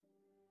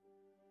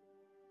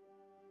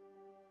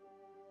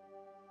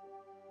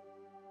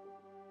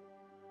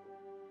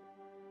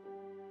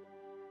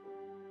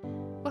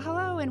Well,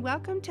 hello and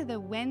welcome to the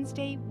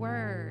Wednesday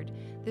Word.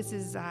 This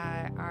is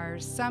our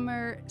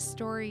summer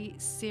story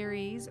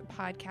series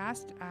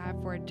podcast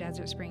for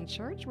Desert Spring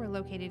Church. We're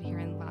located here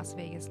in Las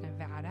Vegas,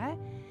 Nevada,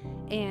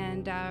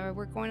 and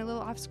we're going a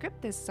little off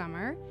script this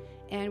summer,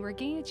 and we're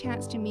getting a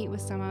chance to meet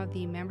with some of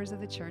the members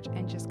of the church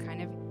and just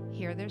kind of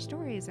hear their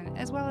stories, and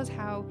as well as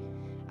how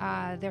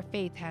their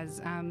faith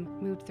has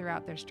moved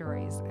throughout their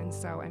stories. And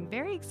so I'm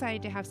very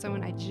excited to have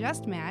someone I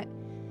just met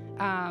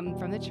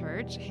from the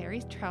church,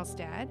 Harry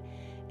Trelstad.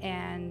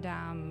 And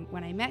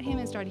when I met him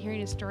and started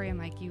hearing his story, I'm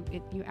like, you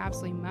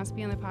absolutely must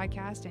be on the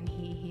podcast, and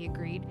he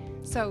agreed.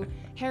 So,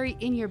 Harry,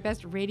 in your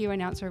best radio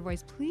announcer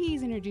voice,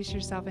 please introduce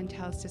yourself and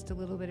tell us just a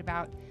little bit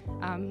about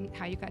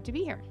how you got to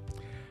be here.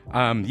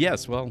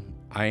 Yes, well,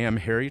 I am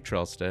Harry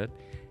Trelstad,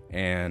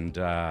 and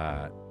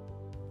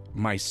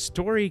my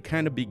story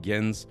kind of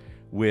begins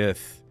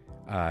with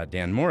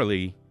Dan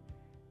Morley,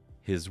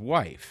 his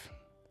wife,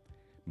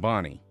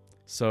 Bonnie.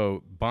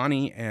 So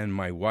Bonnie and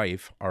my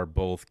wife,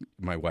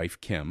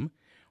 Kim,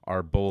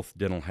 are both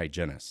dental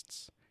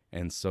hygienists.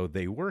 And so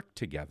they work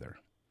together.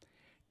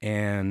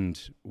 And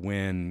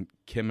when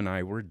Kim and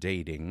I were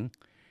dating,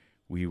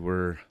 we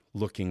were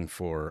looking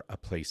for a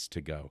place to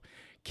go.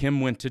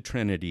 Kim went to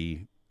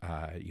Trinity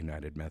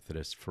United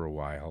Methodist for a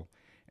while.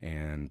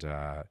 And,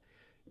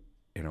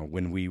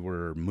 when we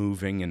were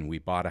moving and we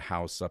bought a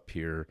house up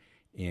here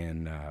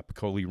in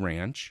Piccoli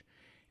Ranch.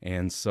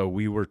 And so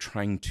we were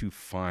trying to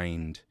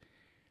find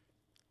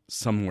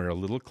somewhere a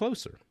little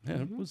closer.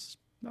 Mm-hmm. It was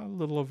a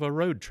little of a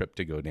road trip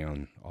to go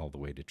down all the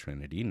way to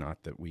Trinity,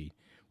 not that we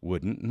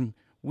wouldn't.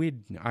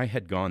 I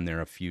had gone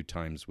there a few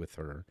times with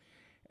her.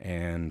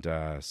 And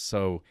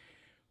so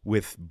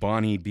with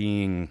Bonnie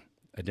being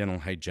a dental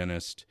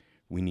hygienist,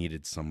 we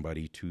needed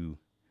somebody to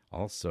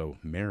also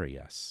marry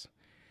us.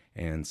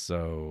 And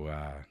so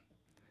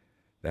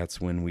that's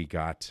when we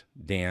got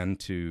Dan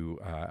to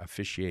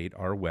officiate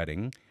our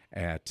wedding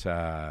at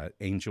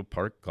Angel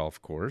Park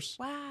Golf Course.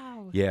 Wow.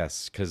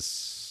 Yes,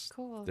 because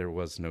cool. There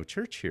was no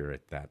church here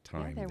at that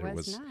time. Yeah, there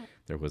was not.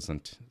 There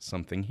wasn't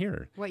something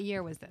here. What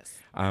year was this?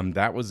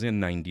 That was in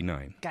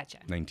 99. Gotcha.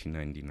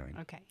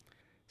 1999. Okay.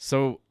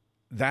 So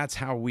that's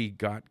how we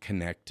got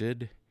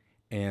connected.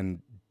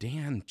 And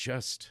Dan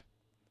just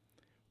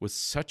was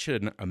such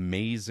an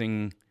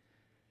amazing,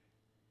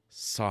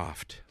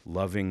 soft,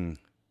 loving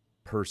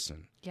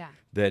person. Yeah.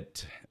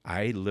 That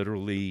I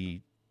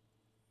literally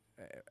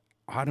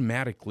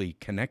automatically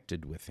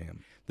connected with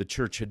him. The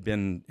church had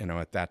been,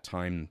 at that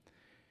time,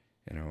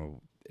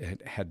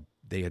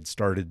 they had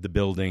started the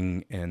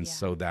building, and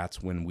so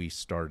that's when we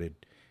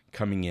started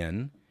coming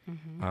in.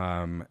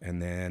 Mm-hmm.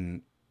 And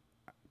then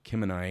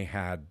Kim and I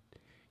had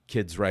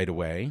kids right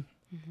away,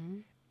 mm-hmm.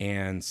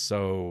 and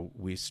so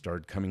we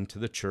started coming to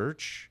the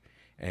church,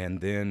 and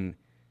then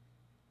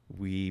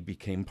we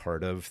became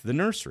part of the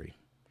nursery.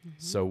 Mm-hmm.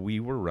 So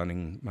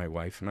my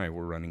wife and I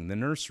were running the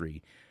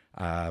nursery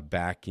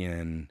back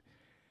in,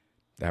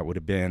 that would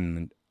have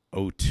been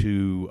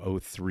 02,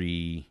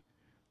 03,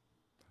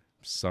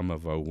 some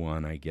of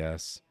 01, I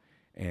guess.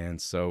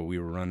 And so we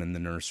were running the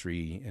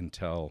nursery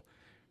until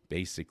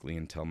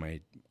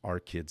our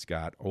kids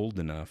got old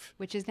enough.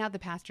 Which is now the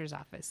pastor's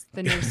office,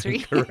 the nursery.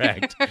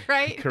 Correct.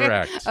 Right?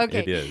 Correct. Okay.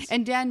 It is.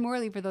 And Dan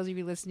Morley, for those of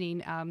you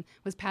listening,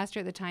 was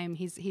pastor at the time.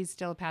 He's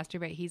still a pastor,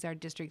 but he's our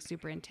district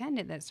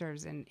superintendent that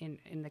serves in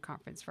the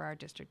conference for our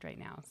district right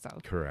now. So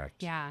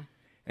correct. Yeah.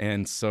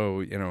 And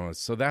so,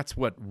 so that's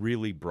what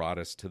really brought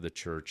us to the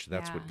church.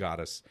 That's what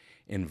got us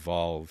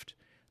involved.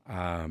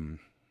 The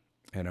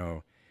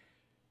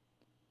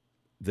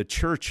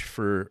church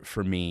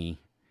for me,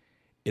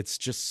 it's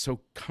just so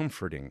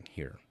comforting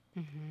here.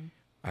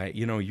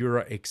 Mm-hmm. You're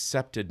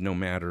accepted no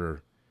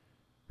matter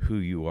who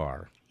you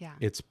are. Yeah.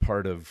 It's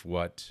part of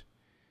what,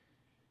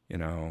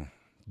 the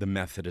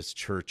Methodist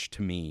Church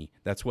to me,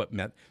 that's what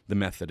the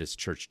Methodist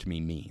Church to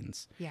me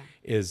means. Yeah.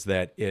 Is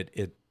that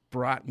it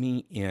brought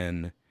me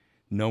in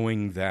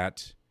knowing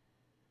that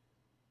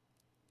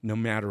no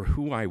matter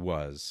who I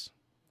was,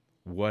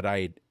 what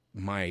how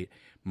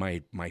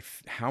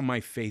my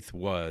faith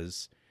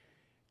was,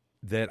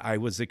 that I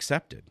was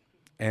accepted.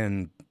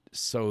 And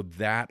so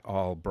that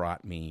all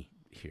brought me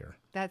here.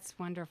 That's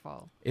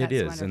wonderful. It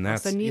is. Wonderful. And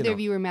that's, so neither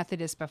of you were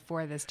Methodist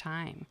before this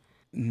time.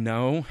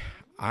 No,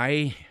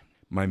 my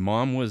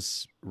mom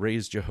was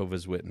raised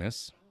Jehovah's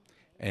Witness.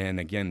 And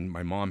again,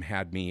 my mom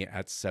had me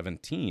at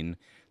 17,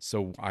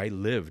 so I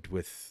lived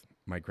with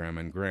my grandma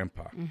and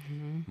grandpa.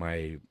 Mm-hmm.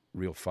 My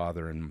real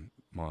father and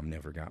mom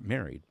never got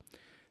married.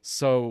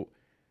 So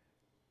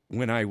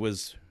when I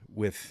was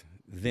with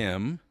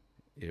them,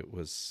 it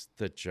was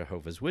the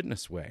Jehovah's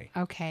Witness way.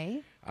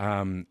 Okay.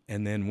 And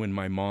then when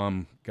my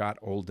mom got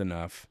old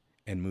enough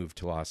and moved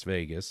to Las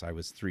Vegas, I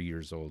was 3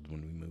 years old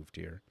when we moved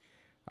here.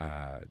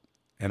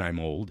 And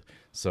I'm old,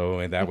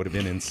 so that would have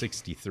been in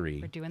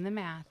 63. We're doing the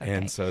math. Okay.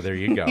 And so there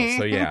you go.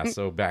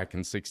 So back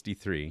in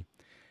 63.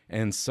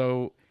 And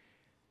so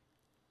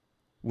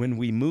when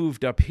we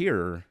moved up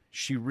here,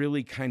 she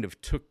really kind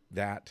of took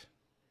that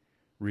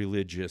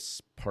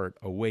religious part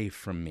away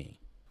from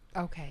me.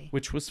 Okay.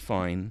 which was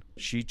fine.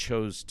 She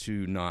chose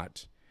to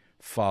not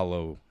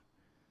follow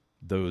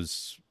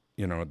those,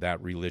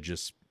 that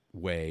religious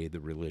way, the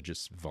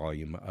religious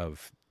volume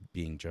of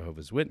being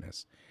Jehovah's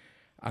Witness.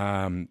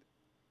 And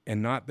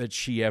not that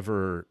she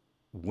ever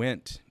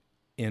went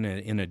in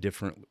a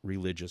different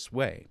religious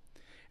way.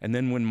 And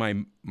then when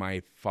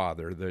my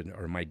father,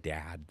 or my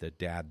dad, the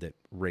dad that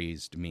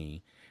raised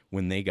me,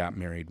 when they got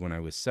married when I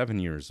was 7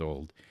 years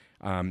old,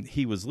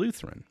 he was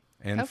Lutheran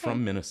and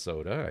from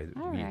Minnesota.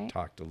 We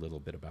talked a little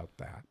bit about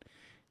that.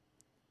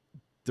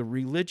 The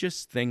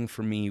religious thing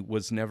for me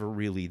was never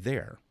really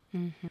there.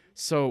 Mm-hmm.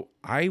 So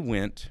I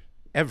went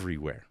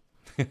everywhere.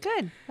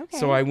 Good. Okay.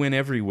 So I went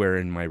everywhere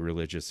in my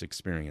religious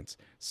experience.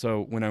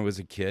 So when I was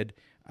a kid,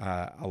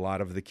 a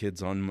lot of the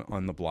kids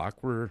on the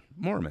block were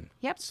Mormon.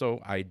 Yep. So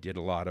I did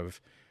a lot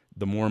of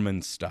the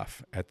Mormon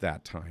stuff at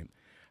that time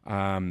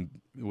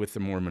with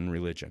the Mormon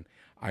religion.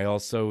 I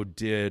also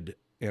did,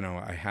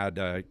 I had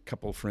a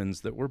couple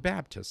friends that were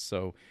Baptists,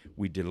 so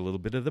we did a little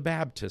bit of the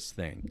Baptist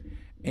thing.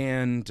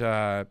 And,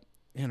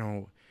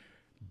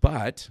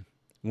 but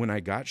when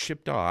I got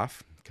shipped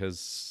off,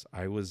 because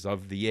I was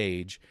of the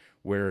age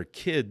where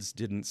kids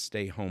didn't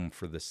stay home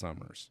for the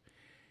summers.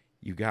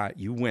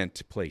 You went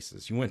to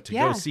places. You went to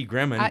go see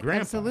Grandma and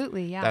Grandpa.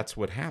 Absolutely, yeah. That's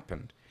what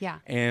happened. Yeah.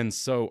 And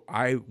so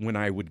when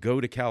I would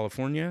go to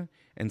California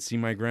and see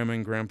my Grandma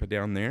and Grandpa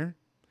down there,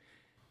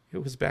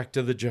 it was back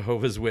to the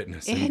Jehovah's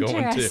Witness and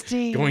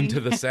going to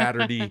the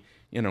Saturday,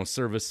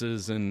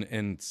 services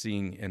and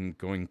seeing and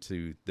going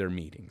to their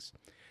meetings.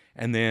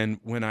 And then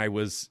when I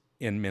was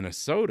in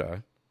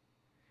Minnesota,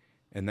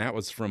 and that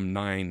was from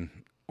 9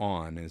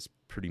 on, is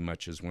pretty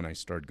much as when I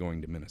started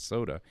going to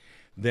Minnesota.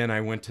 Then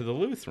I went to the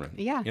Lutheran.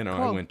 Yeah, cool.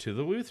 I went to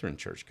the Lutheran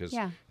church because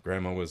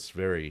Grandma was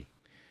very,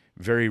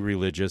 very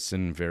religious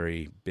and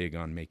very big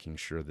on making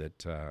sure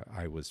that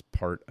I was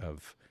part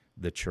of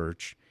the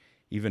church,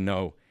 even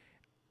though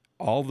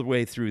all the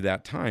way through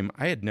that time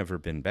I had never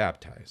been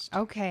baptized.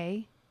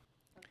 Okay.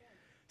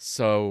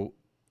 So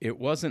it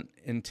wasn't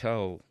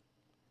until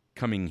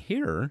coming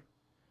here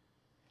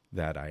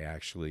that I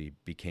actually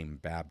became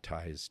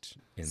baptized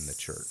in the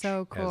church.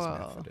 So cool. As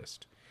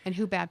Methodist. And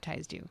who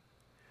baptized you?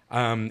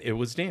 It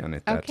was Dan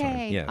at that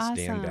time. Yes, awesome.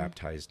 Dan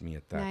baptized me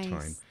at that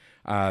time.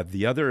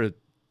 The other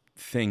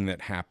thing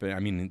that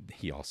happened,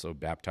 he also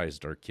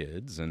baptized our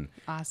kids, and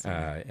awesome.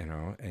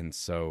 And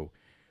so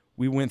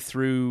we went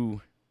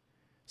through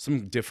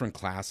some different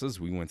classes.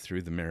 We went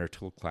through the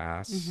marital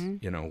class,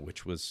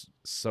 which was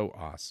so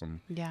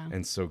awesome,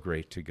 and so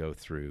great to go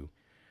through,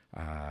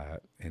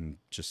 and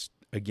just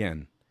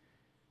again,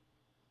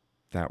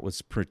 that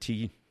was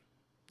pretty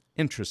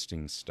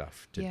interesting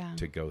stuff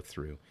to go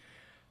through.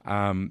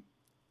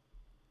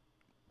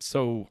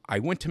 So I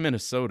went to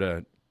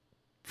Minnesota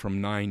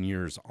from 9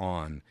 years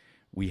on.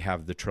 We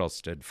have the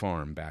Trelstead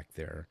farm back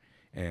there,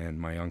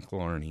 and my Uncle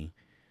Arnie.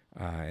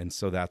 And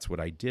so that's what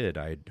I did.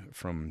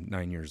 From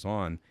 9 years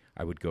on,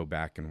 I would go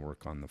back and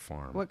work on the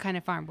farm. What kind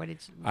of farm? What did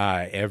you?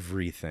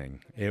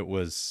 Everything. It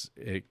was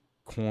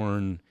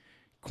corn,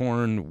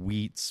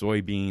 wheat,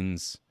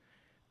 soybeans,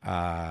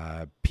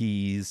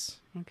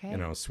 peas,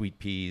 sweet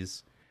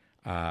peas.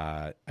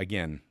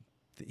 Again,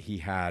 he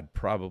had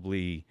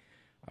probably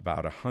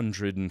about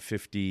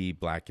 150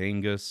 Black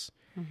Angus,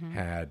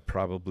 had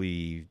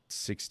probably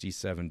 60,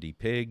 70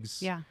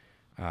 pigs. Yeah.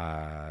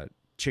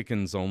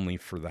 Chickens only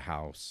for the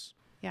house.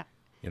 Yeah.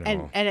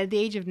 And at the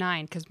age of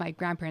 9, because my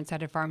grandparents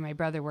had a farm, my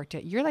brother worked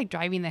it. You're like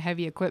driving the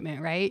heavy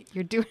equipment, right?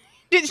 Did you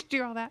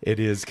do all that? It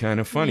is kind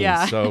of funny.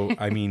 Yeah. So,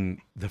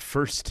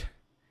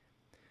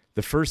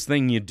 the first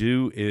thing you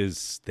do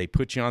is they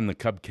put you on the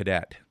Cub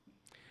Cadet,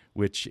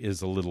 which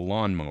is a little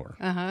lawnmower.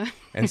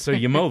 And so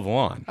you mow the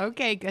lawn.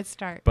 Okay, good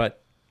start.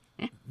 But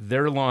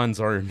their lawns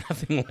are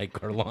nothing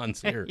like our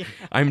lawns here.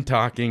 I'm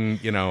talking,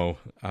 3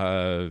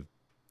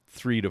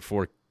 to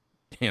 4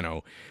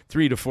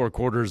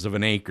 quarters of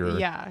an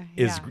acre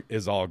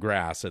is all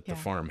grass at the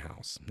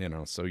farmhouse,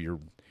 so you're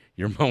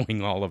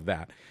mowing all of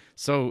that.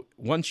 So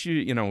once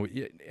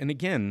and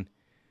again,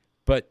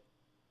 but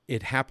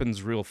it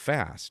happens real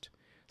fast.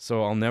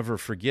 So I'll never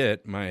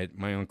forget my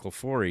Uncle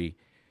Forey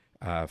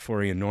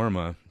and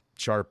Norma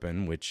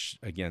Sharpen, which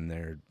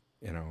again,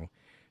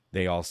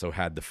 they also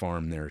had the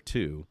farm there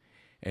too.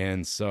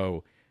 And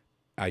so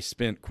I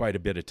spent quite a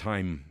bit of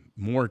time,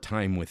 more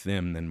time with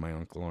them than my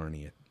Uncle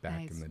Arnie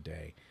back in the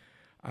day.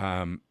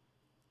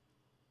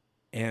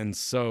 And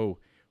so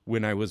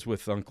when I was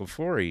with Uncle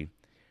Forey,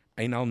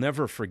 and I'll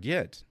never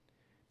forget,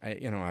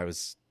 I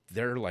was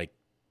there like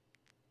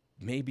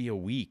maybe a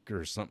week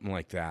or something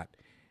like that.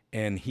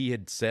 And he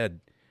had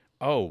said,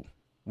 "Oh,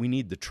 we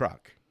need the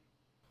truck."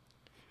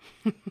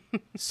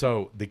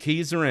 So the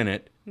keys are in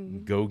it.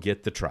 Go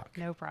get the truck.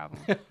 No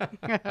problem.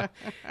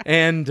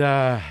 And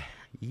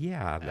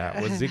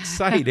that was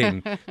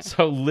exciting.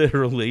 So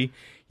literally,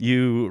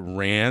 you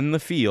ran the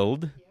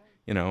field,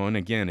 and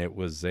again, it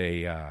was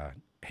a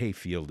hay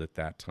field at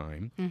that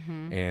time,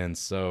 and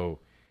so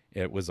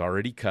it was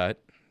already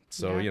cut.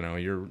 So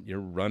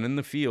you're running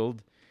the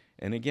field,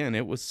 and again,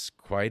 it was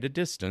quite a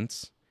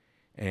distance,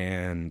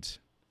 and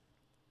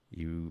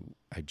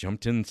I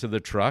jumped into the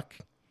truck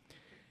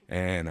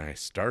and I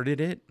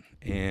started it,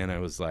 and I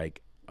was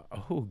like,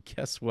 oh,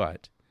 guess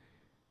what?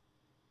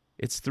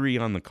 It's 3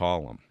 on the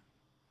column.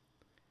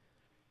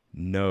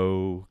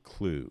 No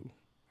clue.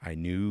 I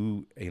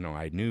knew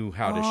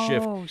how to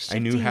shift. I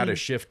knew how to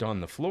shift on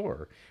the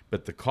floor,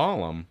 but the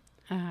column,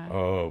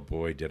 oh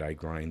boy, did I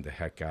grind the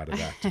heck out of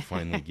that to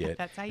finally get.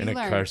 That's how you learn.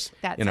 And of course,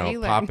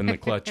 popping the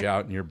clutch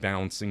out and you're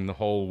bouncing the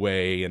whole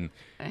way, and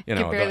you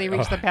barely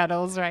reach the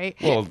pedals, right?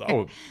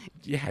 Well,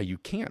 yeah, you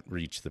can't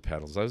reach the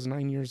pedals. I was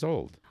 9 years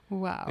old.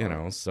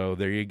 Wow. So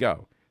there you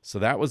go. So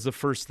that was the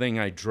first thing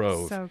I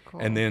drove. So cool.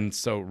 And then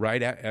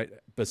right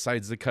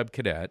besides the Cub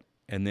Cadet,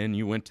 and then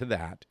you went to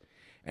that,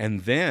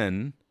 and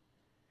then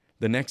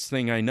the next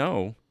thing I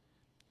know,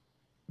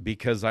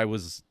 because I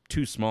was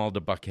too small to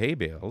buck hay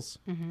bales,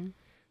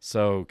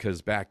 so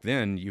because back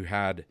then you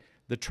had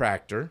the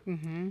tractor,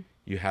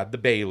 you had the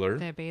baler,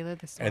 the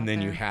swapper, and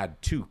then you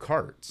had 2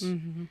 carts,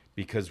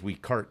 because we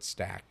cart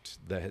stacked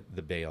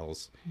the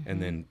bales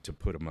and then to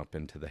put them up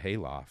into the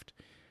hayloft.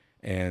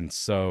 And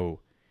so,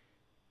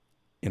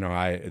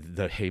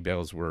 the hay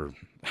bales were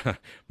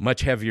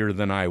much heavier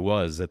than I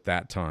was at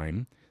that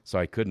time, so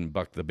I couldn't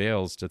buck the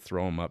bales to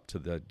throw them up to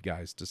the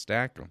guys to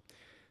stack them.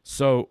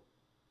 So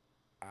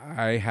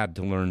I had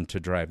to learn to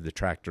drive the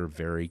tractor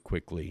very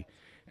quickly.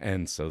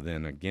 And so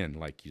then again,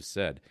 like you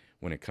said,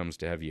 when it comes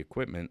to heavy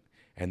equipment,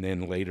 and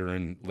then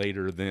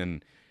later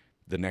then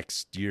the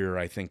next year,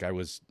 I think I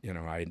was,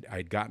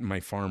 I'd gotten my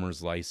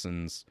farmer's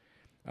license,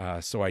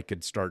 so I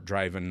could start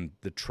driving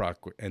the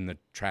truck and the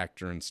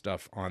tractor and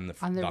stuff on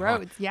the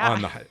roads,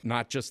 yeah.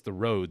 Not just the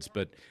roads,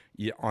 but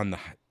on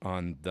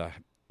the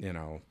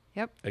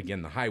Yep.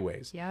 Again, the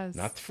highways. Yes.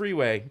 Not the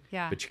freeway,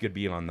 yeah. but you could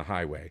be on the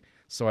highway.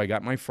 So I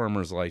got my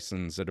farmer's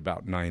license at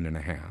about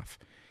 9.5.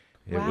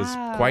 It was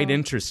quite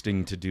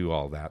interesting to do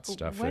all that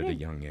stuff at a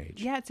young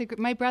age. Yeah,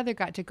 my brother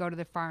got to go to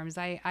the farms.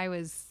 I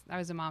was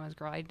a mama's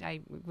girl.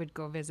 I would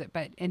go visit,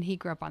 and he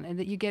grew up on it.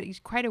 And you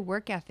get quite a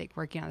work ethic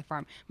working on the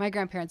farm. My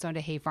grandparents owned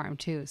a hay farm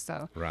too,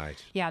 so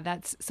right. Yeah,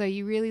 so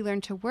you really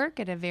learn to work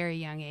at a very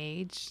young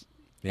age.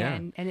 Yeah,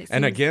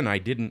 and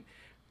again,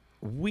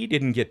 we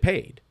didn't get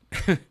paid.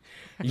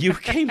 You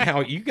came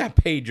out, you got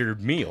paid your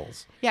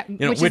meals. Yeah,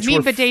 which is meat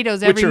and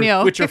potatoes every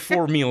meal. Which are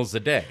 4 meals a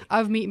day.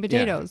 Of meat and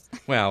potatoes. Yeah.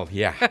 Well,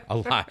 yeah, a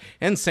lot.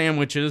 And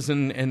sandwiches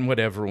and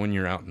whatever when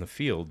you're out in the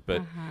field.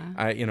 But,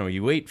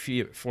 you ate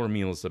 4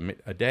 meals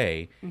a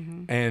day.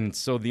 And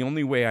so the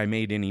only way I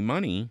made any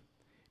money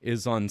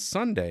is on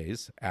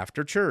Sundays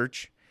after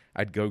church,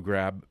 I'd go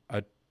grab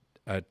a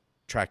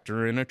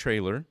tractor and a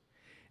trailer,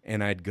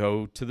 and I'd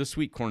go to the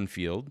sweet corn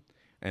field,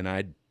 and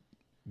I'd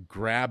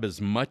grab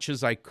as much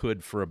as I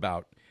could for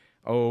about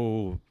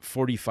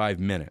 45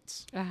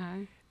 minutes.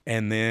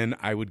 And then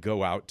I would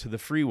go out to the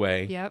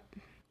freeway. Yep.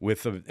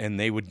 And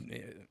they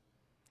would,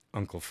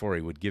 Uncle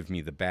Forey would give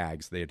me the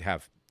bags. They'd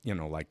have,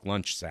 like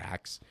lunch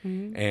sacks.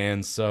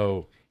 And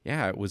so,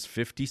 yeah, it was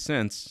 50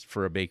 cents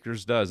for a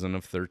baker's dozen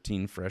of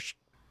 13 fresh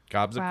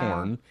cobs of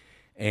corn.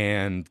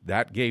 And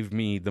that gave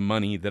me the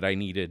money that I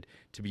needed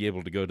to be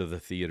able to go to the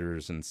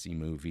theaters and see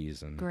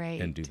movies and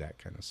do that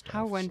kind of stuff.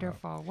 How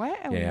wonderful. So,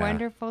 what a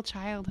wonderful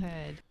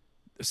childhood.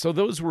 So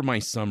those were my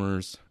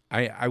summers.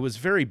 I was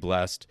very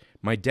blessed.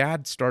 My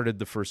dad started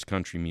the first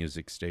country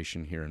music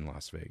station here in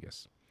Las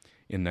Vegas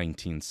in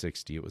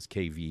 1960. It was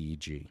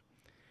KVEG.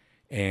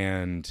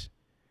 And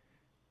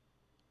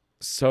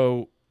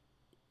so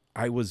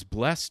I was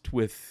blessed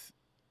with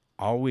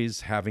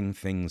always having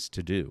things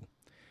to do.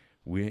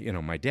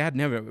 My dad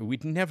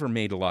we'd never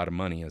made a lot of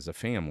money as a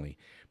family,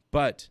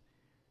 but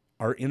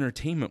our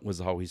entertainment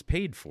was always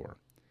paid for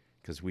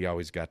because we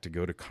always got to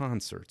go to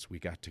concerts. We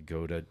got to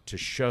go to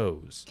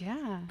shows.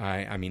 Yeah.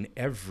 I mean,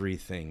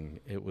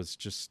 everything. It was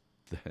just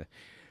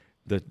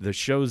the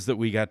shows that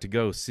we got to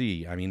go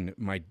see. I mean,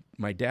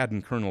 my dad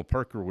and Colonel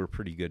Parker were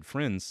pretty good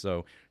friends,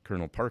 so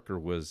Colonel Parker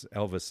was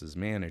Elvis's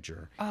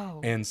manager.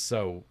 Oh. And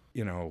so,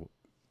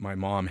 my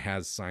mom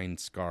has signed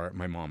scarf.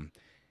 My mom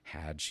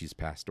she's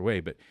passed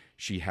away, but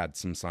she had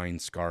some signed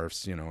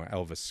scarves,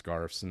 Elvis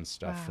scarves and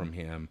stuff from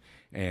him.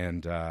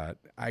 And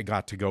I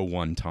got to go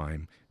one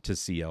time to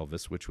see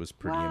Elvis, which was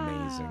pretty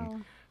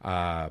amazing.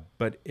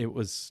 But it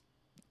was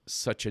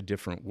such a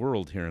different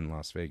world here in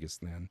Las Vegas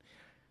then.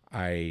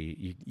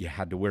 You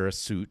had to wear a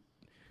suit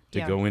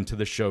to go into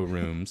the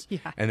showrooms,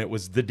 and it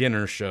was the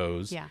dinner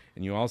shows. Yeah.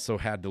 And you also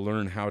had to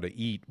learn how to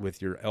eat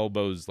with your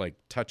elbows like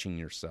touching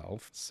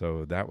yourself.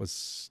 So that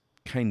was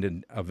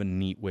kind of a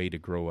neat way to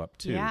grow up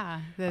too. Yeah,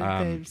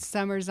 the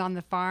summers on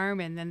the farm,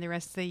 and then the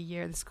rest of the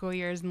year, the school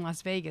years in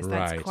Las Vegas.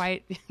 That's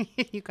quite.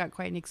 You got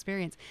quite an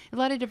experience. A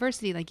lot of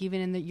diversity, like even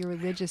in your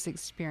religious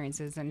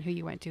experiences and who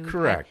you went to.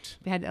 Correct.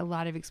 We had a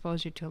lot of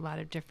exposure to a lot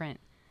of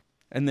different.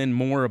 And then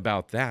more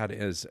about that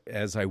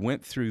as I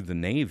went through the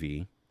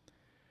Navy,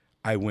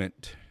 I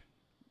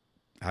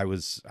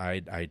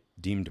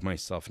deemed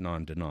myself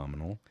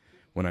non-denominational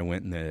when I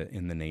went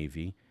in the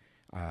Navy,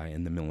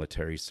 in the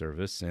military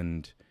service,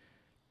 and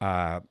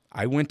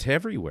I went to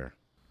everywhere.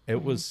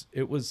 It was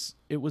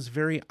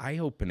very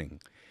eye-opening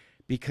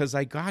because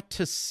I got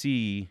to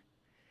see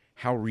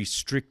how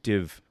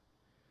restrictive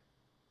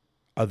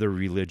other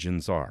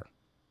religions are.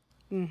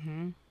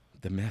 Mm-hmm.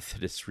 The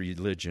Methodist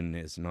religion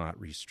is not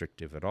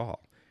restrictive at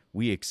all.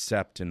 We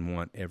accept and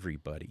want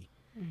everybody.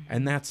 Mm-hmm.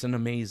 And that's an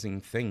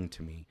amazing thing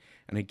to me.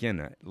 And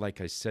again, like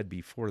I said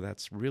before,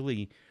 that's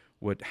really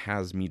what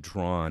has me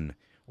drawn,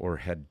 or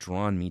had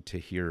drawn me to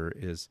here,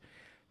 is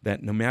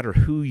that no matter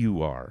who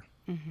you are,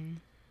 mm-hmm.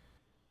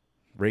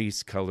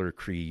 race, color,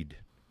 creed,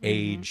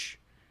 age,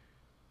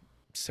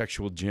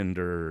 sexual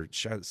gender,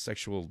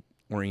 sexual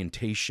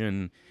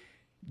orientation,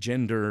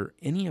 gender,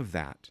 any of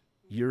that,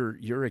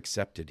 you're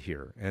accepted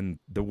here. And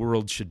the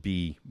world should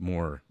be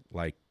more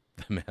like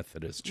the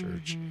Methodist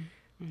Church.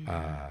 Mm-hmm.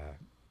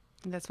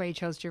 Mm-hmm. That's why you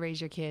chose to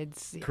raise your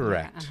kids.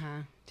 Correct.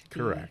 Yeah,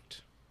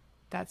 correct.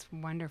 That's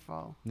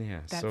wonderful.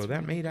 Yeah, That's so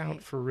that really made great.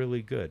 out for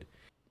really good.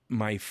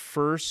 My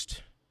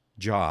first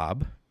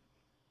job,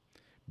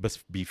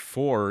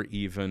 before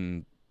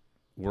even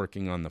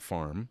working on the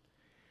farm,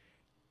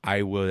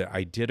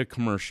 I did a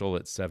commercial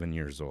at 7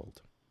 years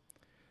old.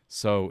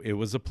 So it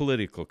was a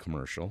political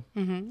commercial.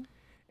 Mm-hmm.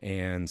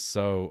 And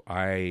so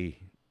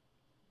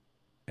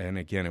and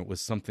again, it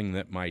was something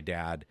that my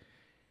dad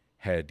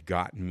had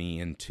gotten me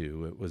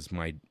into. It was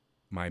my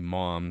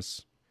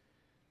mom's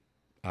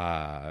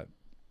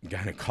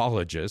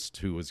gynecologist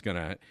who was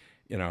going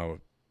to,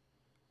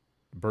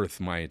 birth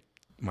my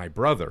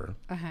brother,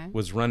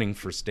 was running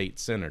for state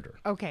senator.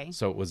 Okay.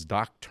 So it was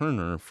Doc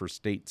Turner for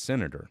state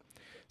senator.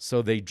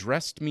 So they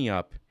dressed me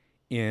up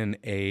in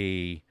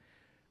a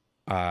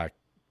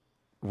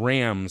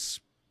Rams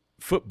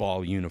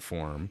football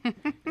uniform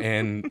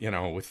and,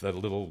 with the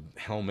little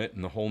helmet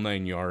and the whole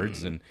 9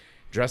 yards, and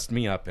dressed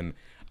me up. And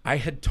I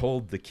had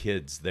told the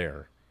kids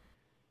there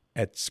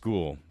at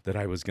school that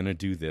I was going to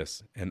do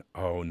this, and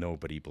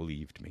nobody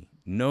believed me.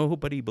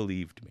 Nobody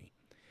believed me.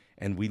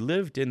 And we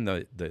lived in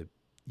the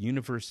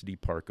University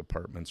Park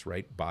apartments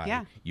right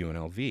by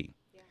UNLV.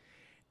 Yeah.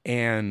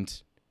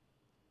 And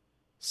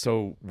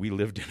so we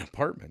lived in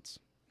apartments.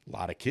 A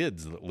lot of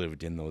kids that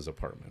lived in those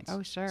apartments.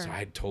 Oh, sure. So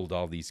I told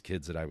all these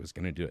kids that I was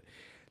going to do it.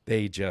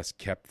 They just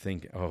kept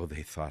thinking,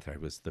 they thought I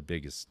was the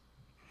biggest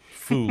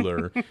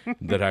fooler,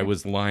 that I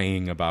was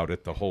lying about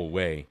it the whole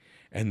way.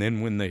 And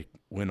then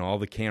when all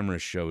the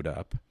cameras showed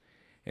up,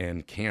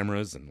 and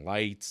cameras and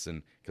lights,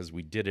 and because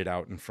we did it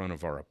out in front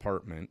of our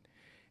apartment,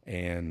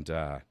 and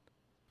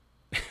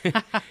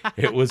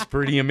it was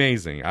pretty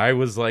amazing. I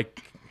was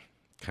like,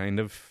 kind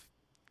of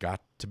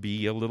got to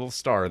be a little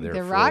star there the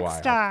for rock a while.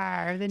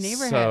 Star of the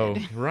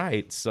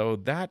neighborhood. So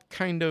that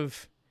kind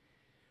of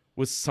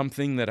was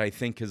something that I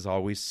think has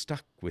always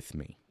stuck with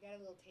me. You got a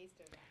little taste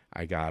of that.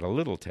 I got a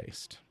little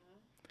taste.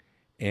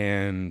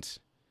 And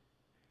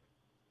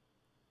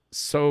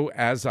so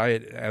as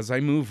I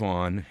move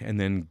on and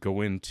then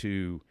go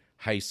into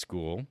high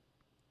school,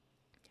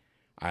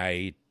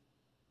 I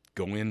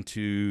go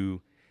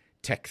into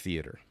tech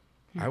theater.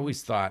 I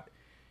always thought,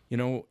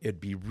 it'd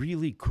be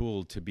really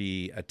cool to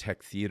be a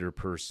tech theater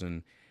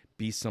person,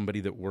 be somebody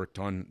that worked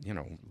on,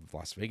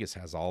 Las Vegas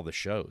has all the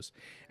shows.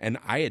 And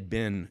I had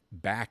been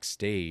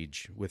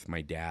backstage with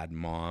my dad and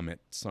mom at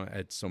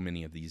so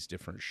many of these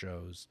different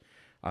shows,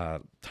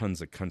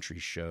 tons of country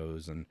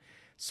shows. And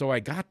so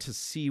I got to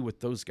see what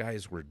those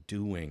guys were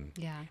doing.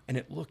 Yeah. And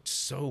it looked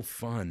so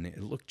fun.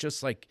 It looked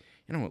just like,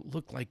 it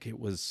looked like it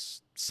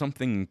was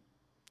something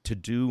to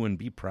do and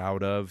be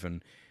proud of,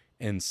 and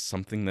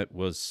something that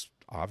was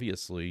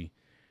obviously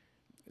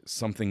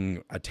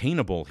something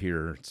attainable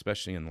here,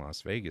 especially in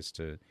Las Vegas,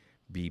 to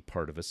be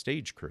part of a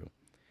stage crew.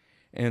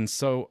 And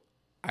so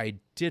I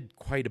did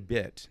quite a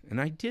bit,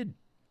 and I did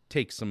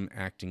take some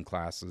acting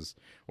classes,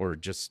 or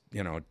just,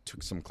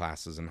 took some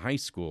classes in high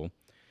school,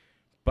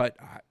 but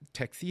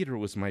tech theater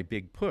was my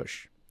big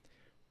push.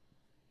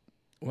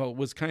 Well, it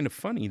was kind of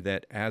funny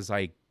that as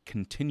I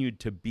continued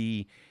to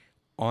be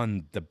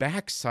on the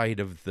backside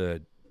of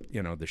the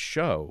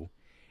show,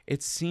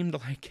 it seemed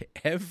like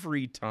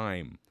every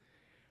time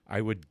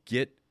I would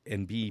get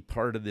and be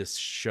part of this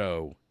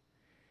show,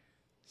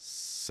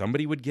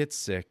 somebody would get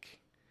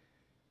sick,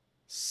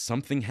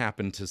 something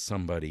happened to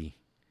somebody,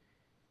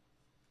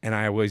 and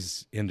I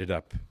always ended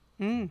up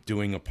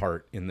doing a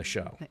part in the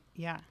show.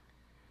 Yeah.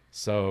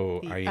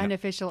 So the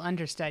unofficial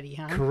understudy,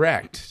 huh?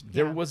 Correct.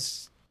 There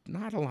was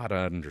not a lot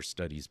of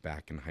understudies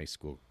back in high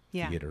school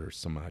theater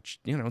so much.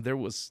 There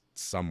was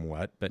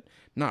somewhat, but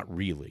not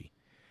really.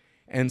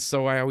 And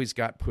so I always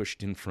got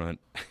pushed in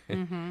front.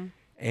 Mm-hmm.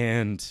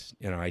 And,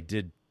 I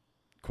did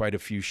quite a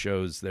few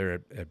shows there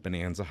at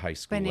Bonanza High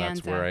School.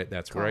 Bonanza.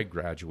 That's where I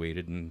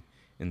graduated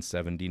in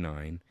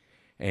 79.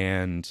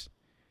 And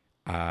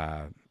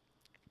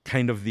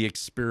kind of the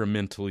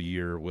experimental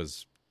year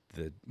was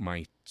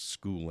my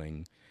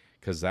schooling,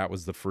 because that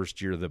was the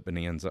first year that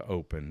Bonanza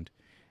opened.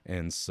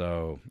 And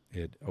so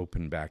it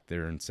opened back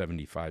there in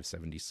 75,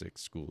 76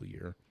 school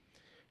year.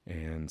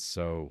 And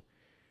so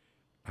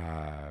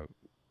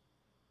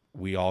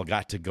we all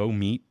got to go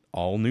meet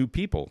all new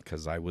people,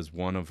 because I was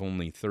one of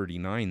only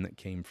 39 that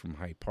came from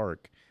High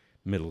Park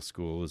Middle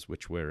School, is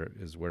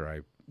where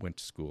I went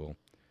to school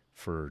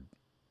for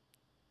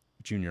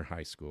junior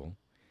high school.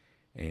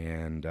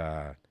 And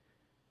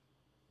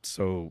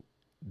so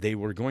they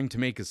were going to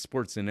make us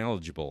sports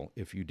ineligible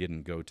if you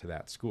didn't go to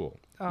that school,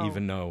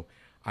 even though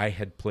I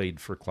had played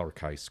for Clark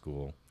High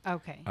School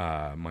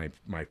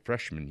my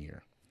freshman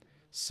year.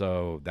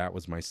 So that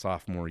was my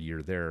sophomore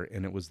year there,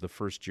 and it was the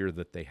first year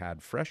that they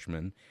had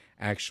freshmen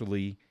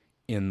actually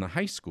in the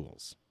high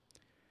schools.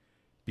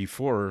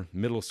 Before,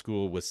 middle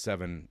school was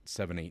 7,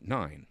 8,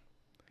 9,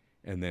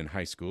 and then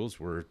high schools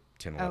were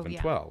 10, 11,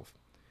 12.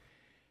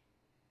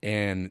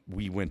 And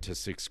we went to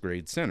sixth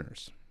grade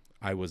centers.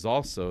 I was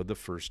also the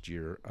first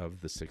year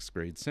of the sixth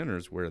grade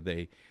centers where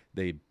they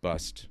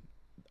bused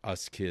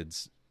us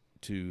kids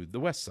to the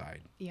west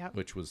side,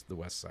 which was the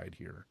west side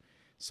here.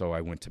 So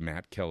I went to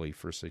Matt Kelly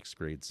for sixth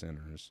grade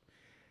centers,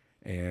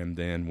 and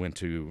then went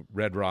to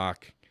Red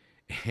Rock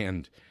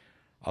and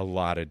a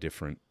lot of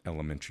different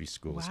elementary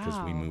schools because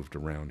we moved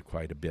around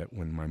quite a bit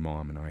when my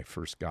mom and I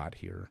first got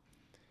here.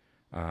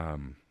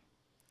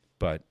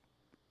 But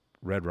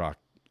Red Rock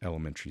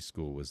Elementary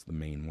School was the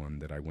main one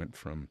that I went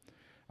from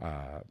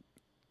 3rd,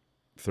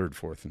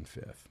 4th, and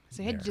 5th.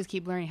 So you had to just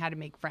keep learning how to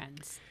make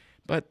friends.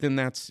 But then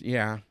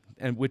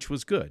and which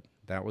was good.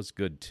 That was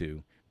good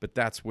too. But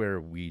that's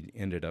where we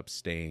ended up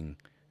staying,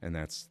 and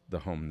that's the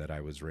home that I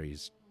was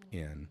raised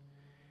in.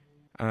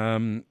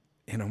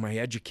 My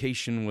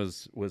education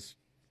was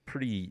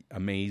pretty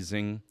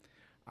amazing.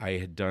 I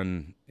had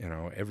done,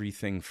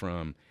 everything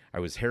from, I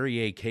was Harry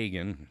A.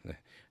 Kagan.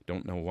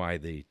 Don't know why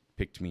they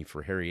picked me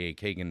for Harry A.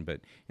 Kagan,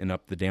 but in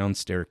Up the Down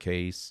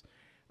Staircase,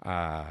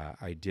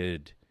 we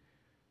did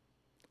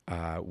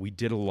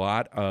a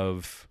lot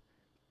of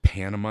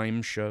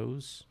pantomime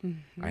shows.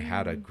 Mm-hmm. I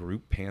had a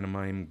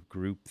pantomime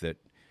group that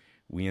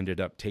we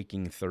ended up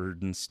taking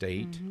 3rd in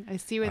state. Mm-hmm. I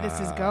see where this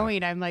is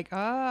going. I'm like,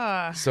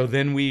 So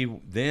then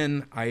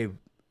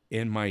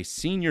in my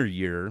senior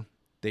year,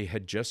 they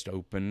had just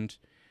opened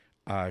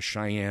the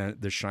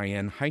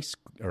Cheyenne High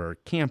School or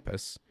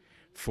campus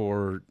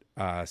for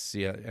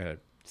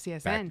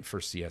CSN. For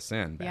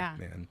CSN back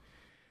then.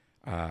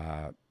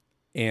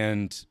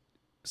 And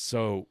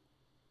so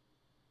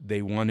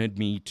they wanted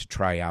me to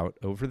try out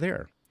over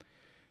there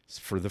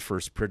for the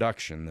first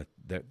production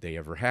that they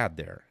ever had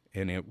there.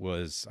 And I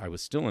was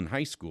still in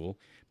high school,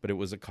 but it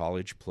was a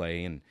college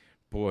play, and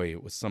boy,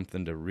 it was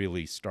something to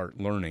really start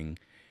learning.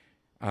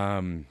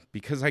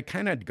 Because I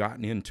kind of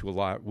gotten into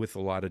with a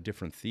lot of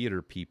different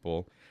theater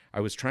people. I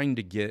was trying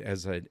to get,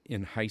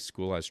 in high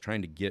school, I was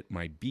trying to get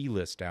my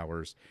B-list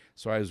hours.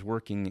 So I was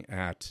working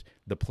at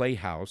the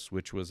Playhouse,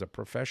 which was a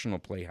professional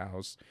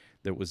playhouse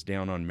that was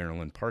down on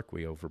Maryland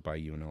Parkway over by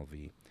UNLV.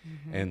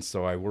 Mm-hmm. And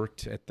so I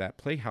worked at that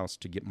Playhouse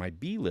to get my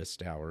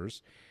B-list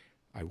hours.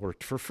 I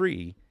worked for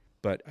free,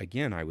 but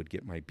again, I would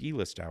get my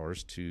B-list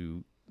hours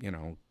to,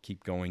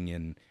 keep going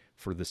in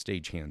for the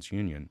Stagehands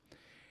Union.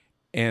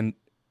 And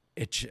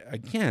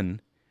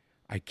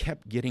I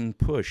kept getting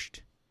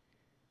pushed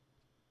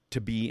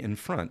to be in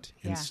front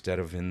instead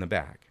of in the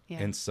back. Yeah.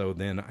 And so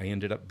then I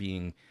ended up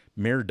being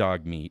mare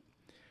dog meat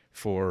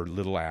for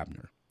Little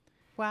Abner.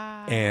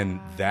 Wow. And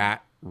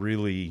that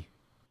really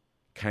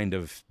kind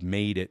of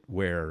made it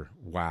where,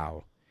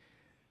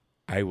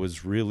 I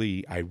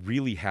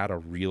really had a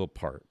real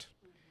part.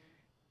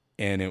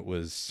 And it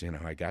was,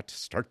 I got to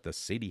start the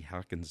Sadie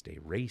Hawkins Day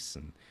race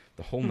and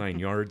the whole 9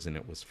 yards, and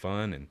it was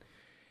fun. And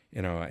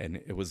and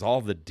it was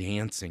all the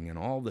dancing and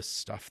all the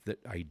stuff that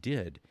I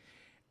did.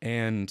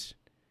 And,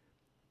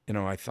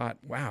 I thought,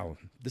 wow,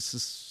 this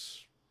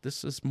is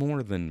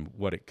more than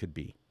what it could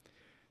be.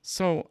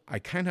 So I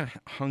kind of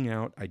hung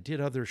out. I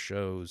did other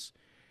shows.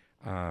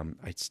 I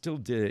still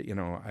did,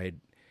 I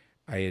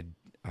had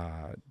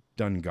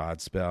done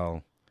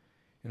Godspell,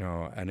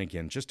 and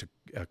again, just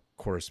a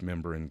chorus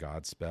member in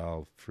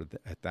Godspell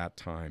at that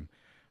time.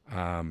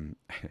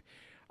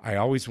 I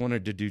always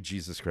wanted to do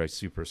Jesus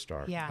Christ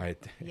Superstar. Yeah.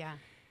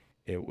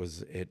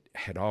 It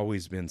had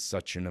always been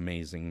such an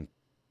amazing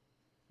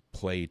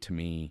play to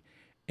me,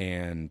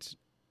 and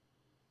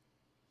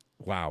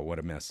wow, what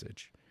a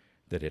message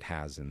that it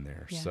has in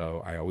there. Yeah.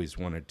 So I always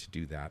wanted to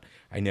do that.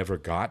 I never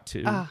got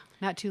to.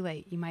 Not too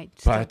late. You might.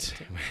 But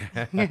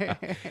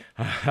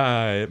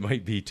it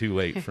might be too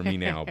late for me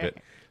now, but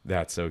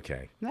that's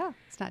okay. No,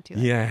 it's not too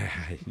late. Yeah,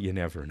 you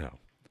never know.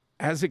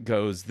 As it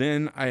goes,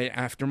 then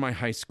after my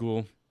high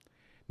school.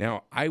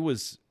 Now,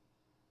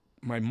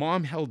 my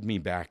mom held me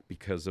back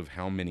because of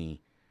how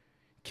many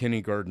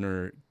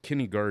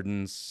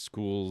kindergartens,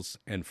 schools,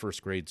 and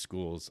first grade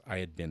schools I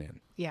had been in.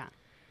 Yeah.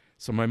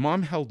 So my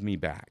mom held me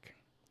back.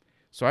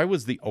 So I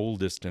was the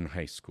oldest in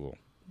high school.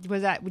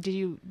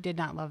 Did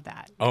not love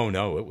that? Oh,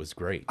 no, it was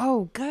great.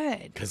 Oh,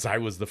 good. Because I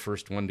was the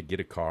first one to get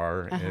a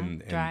car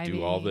and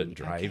do all the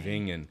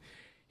driving. Okay. And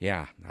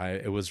yeah,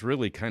 it was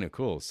really kind of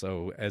cool.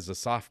 So as a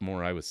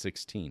sophomore, I was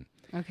 16.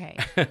 Okay.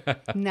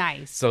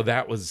 Nice. So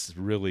that was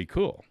really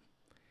cool.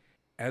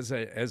 As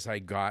I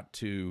got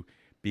to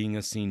being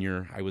a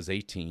senior, I was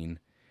 18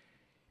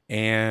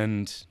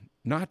 and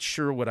not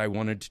sure what I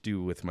wanted to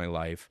do with my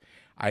life.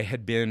 I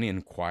had been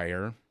in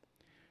choir,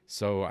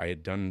 so I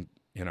had done,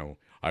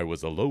 I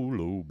was a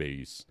low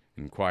bass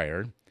in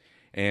choir.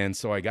 And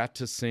so I got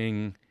to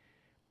sing.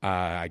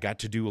 I got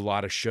to do a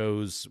lot of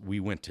shows. We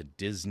went to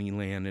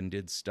Disneyland and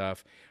did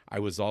stuff. I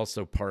was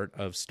also part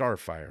of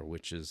Starfire,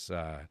 which is,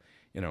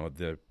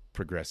 the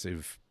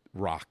progressive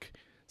rock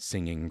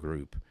singing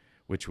group,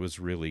 which was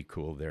really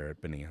cool there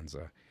at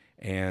Bonanza.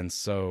 And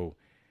so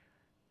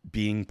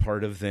being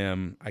part of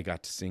them, I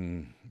got to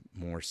sing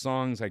more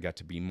songs. I got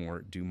to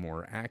do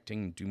more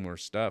acting, do more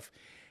stuff.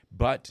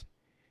 But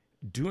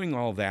doing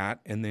all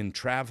that and then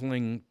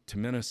traveling to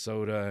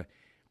Minnesota,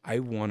 I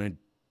wanted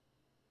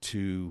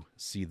to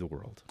see the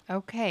world.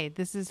 Okay,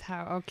 this is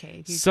how,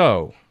 okay.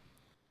 So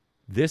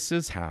this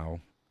is how,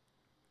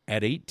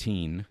 at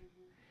 18,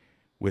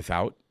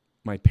 without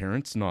my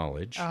parents'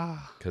 knowledge,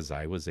 because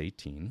I was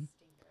 18,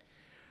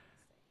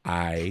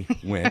 I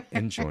went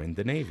and joined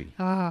the Navy.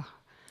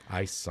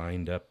 I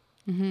signed up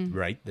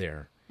right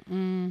there.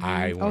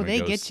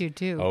 They get you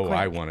too. Quick.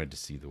 I wanted to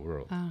see the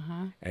world.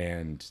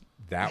 And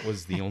that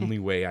was the only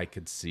way I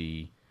could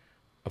see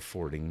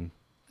affording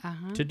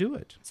to do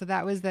it. So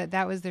that was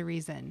the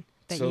reason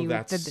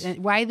that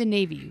why the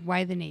Navy?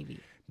 Why the Navy?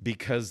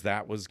 Because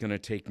that was going to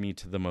take me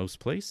to the most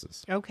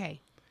places.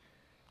 Okay.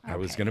 I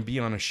was going to be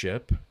on a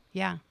ship.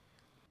 Yeah.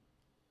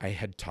 I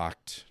had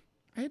talked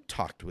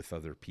with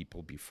other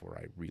people before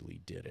I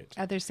really did it.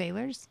 Other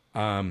sailors?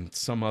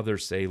 Some other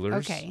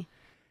sailors. Okay.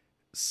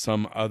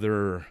 Some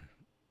other,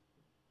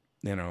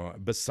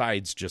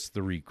 besides just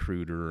the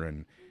recruiter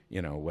and,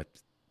 what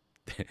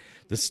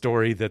the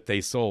story that they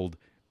sold.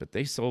 But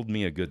they sold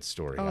me a good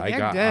story. Oh,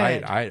 they're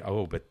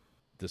good. But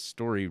the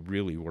story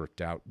really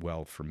worked out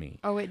well for me.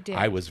 Oh, it did.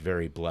 I was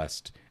very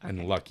blessed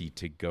and lucky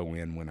to go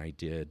in when I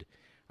did.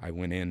 I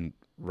went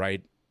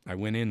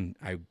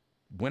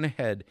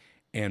ahead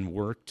and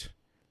worked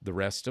the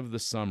rest of the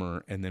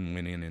summer and then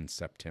went in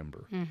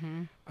September.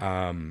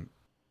 Kind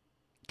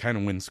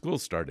of when school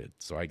started.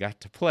 So I got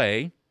to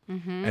play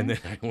and then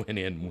I went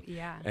in.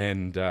 Yeah.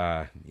 And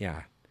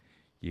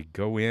you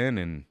go in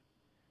and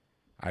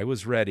I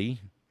was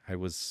ready. I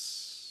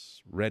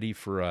was ready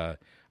for a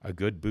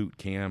good boot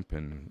camp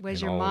and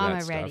was and your all mama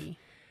of that ready?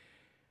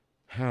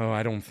 Stuff. Oh,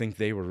 I don't think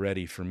they were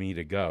ready for me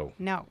to go.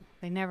 No,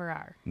 they never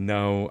are.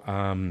 No,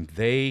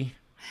 they,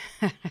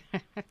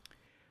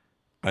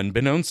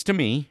 unbeknownst to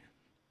me,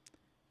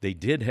 they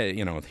did.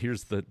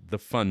 Here's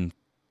the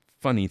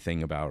funny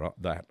thing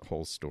about that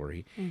whole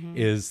story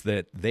is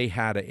that they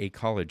had a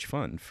college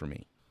fund for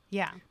me.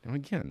 Yeah. Now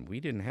again,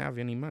 we didn't have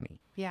any money.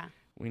 Yeah.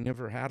 We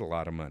never had a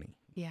lot of money.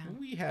 Yeah.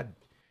 We had.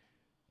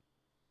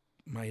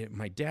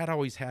 My dad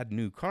always had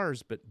new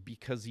cars, but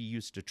because he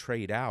used to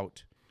trade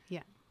out,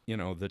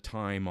 the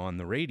time on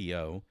the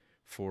radio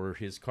for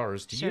his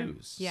cars to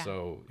use. Yeah.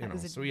 So,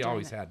 so he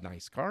always had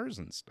nice cars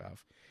and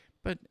stuff.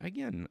 But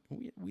again,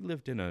 we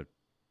lived in a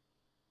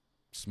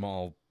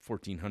small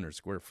 1,400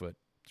 square foot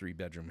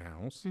 3-bedroom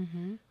house,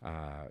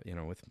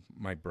 with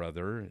my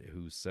brother,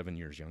 who's 7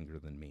 years younger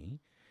than me.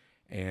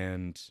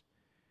 And,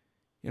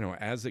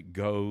 as it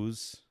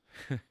goes...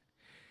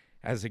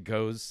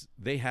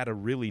 they had a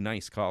really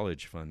nice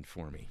college fund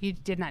for me. You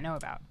did not know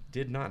about.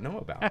 Did not know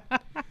about.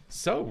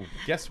 So,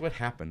 guess what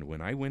happened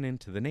when I went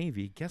into the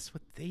Navy? Guess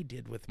what they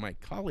did with my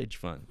college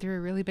fund? Threw a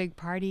really big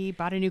party,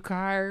 bought a new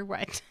car,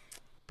 what?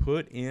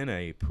 Put in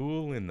a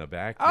pool in the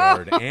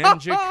backyard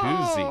and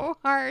jacuzzi. Oh,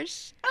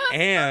 harsh.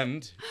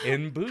 And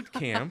in boot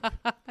camp,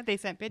 they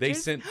sent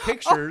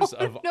pictures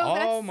of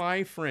all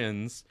my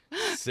friends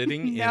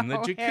sitting in the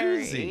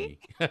jacuzzi.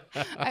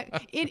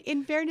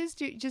 In fairness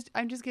to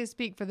I'm just going to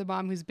speak for the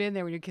mom who's been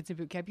there when your kid's in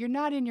boot camp. You're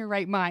not in your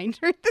right mind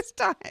during this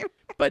time.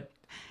 But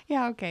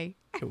yeah, okay.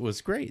 It was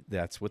great.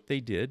 That's what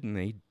they did, and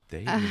it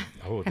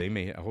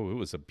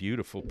was a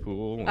beautiful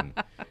pool, and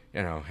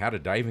had a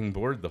diving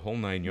board, the whole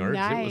 9 yards.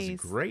 Nice. It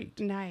was great.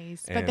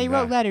 Nice. But they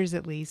wrote letters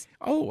at least.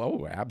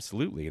 Oh,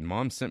 absolutely. And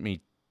Mom sent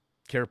me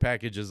care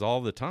packages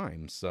all the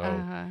time. So,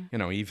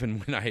 even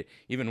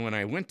when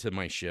I went to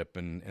my ship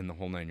and the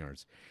whole 9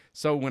 yards.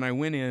 So when I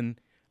went in,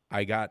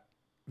 I got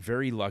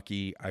very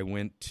lucky. I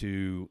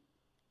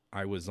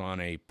was on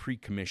a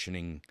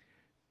pre-commissioning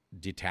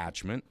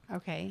detachment.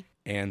 Okay.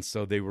 And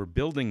so they were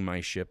building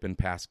my ship in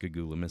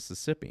Pascagoula,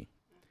 Mississippi.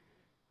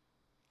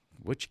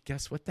 Which,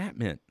 guess what that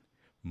meant?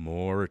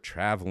 More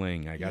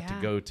traveling. I got to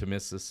go to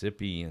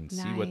Mississippi and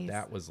see what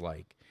that was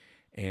like.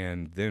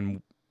 And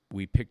then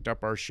we picked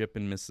up our ship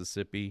in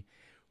Mississippi.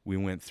 We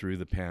went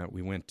through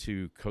we went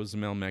to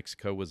Cozumel,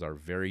 Mexico was our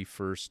very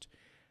first.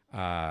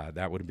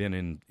 That would have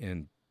been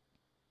in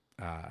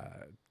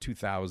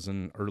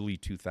 2000, early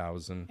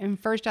 2000. And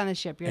first on the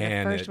ship. You're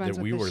the first ones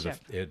with the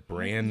ship. We were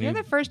brand new. You're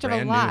the first of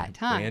a lot,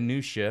 huh? Brand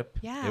new ship.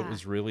 Yeah. It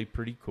was really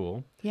pretty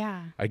cool.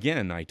 Yeah.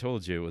 Again, I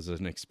told you it was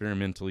an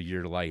experimental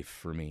year life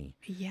for me.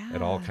 Yeah.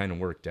 It all kind of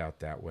worked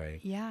out that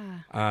way. Yeah.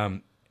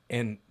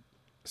 And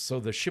so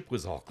the ship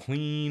was all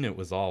clean. It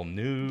was all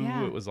new.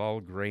 Yeah. It was all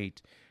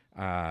great.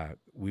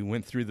 We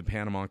went through the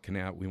Panama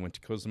Canal. We went to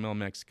Cozumel,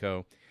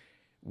 Mexico.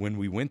 When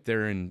we went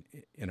there and,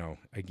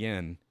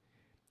 again,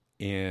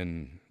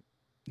 in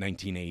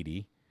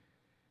 1980,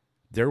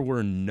 there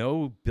were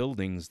no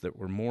buildings that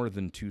were more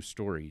than 2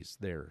 stories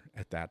there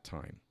at that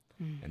time.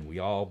 And we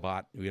all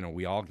bought, they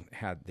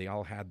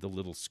all had the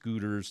little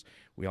scooters.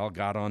 We all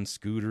got on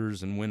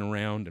scooters and went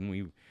around, and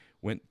we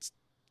went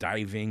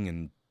diving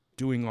and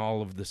doing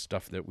all of the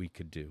stuff that we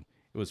could do.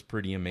 It was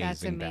pretty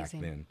amazing back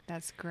then.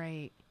 That's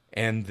great.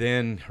 And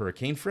then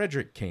Hurricane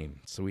Frederick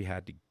came, so we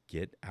had to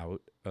get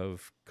out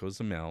of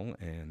Cozumel,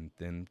 and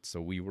then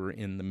so we were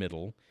in the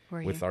middle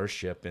with our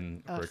ship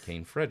in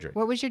Hurricane Frederick.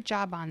 What was your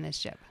job on this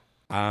ship?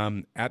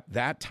 At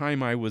that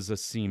time, I was a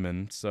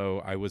seaman, so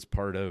I was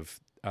part of.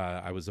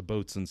 I was a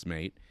boatswain's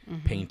mate,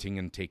 painting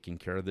and taking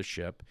care of the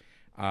ship.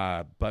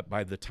 But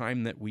by the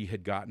time that we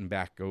had gotten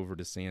back over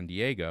to San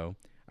Diego,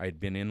 I had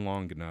been in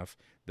long enough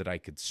that I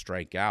could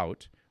strike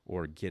out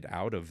or get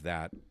out of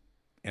that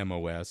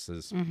MOS,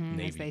 as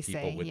Navy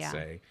people would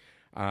say.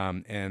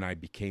 And I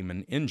became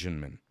an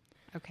engineman.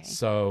 Okay.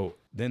 So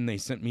then they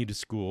sent me to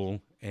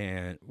school,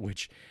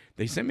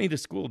 they sent me to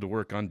school to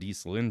work on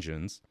diesel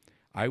engines.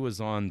 I was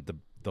on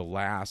the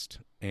last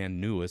and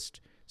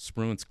newest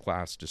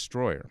Spruance-class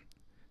destroyer.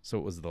 So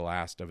it was the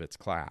last of its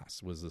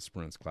class, was the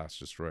Spruance-class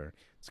destroyer.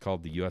 It's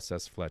called the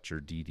USS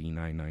Fletcher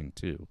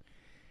DD-992.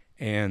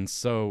 And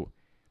so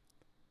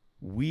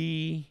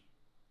we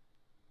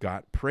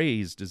got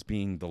praised as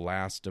being the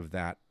last of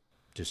that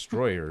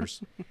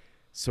destroyers.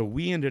 So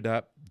we ended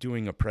up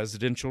doing a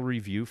presidential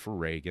review for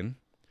Reagan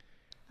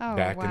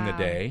back in the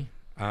day.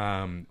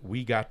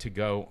 We got to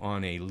go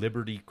on a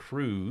Liberty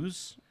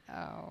cruise. Oh,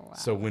 wow.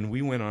 So when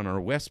we went on our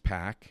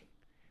Westpac,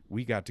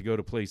 we got to go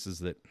to places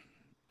that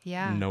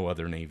no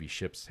other Navy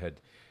ships had.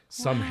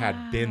 Some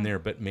had been there,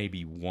 but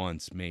maybe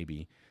once,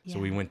 maybe. Yeah. So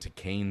we went to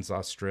Cairns,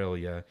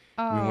 Australia.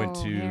 We went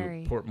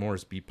to Port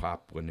Moresby,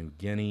 Papua New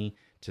Guinea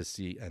to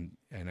see,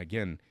 and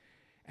again,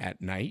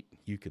 at night,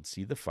 you could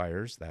see the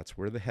fires. That's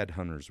where the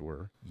headhunters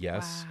were.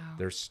 Yes,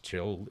 there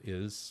still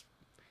is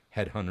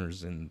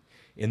headhunters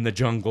in the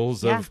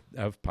jungles of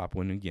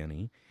Papua New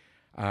Guinea.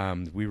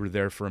 We were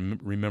there for a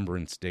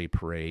Remembrance Day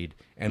parade,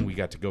 and we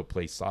got to go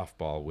play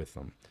softball with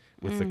them,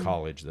 with the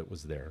college that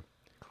was there.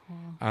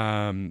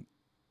 Cool.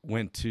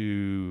 Went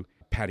to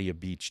Pattaya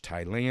Beach,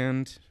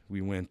 Thailand.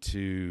 We went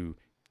to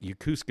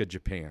Yokosuka,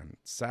 Japan,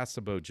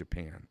 Sasebo,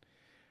 Japan.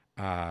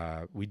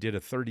 We did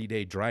a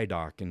 30-day dry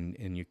dock in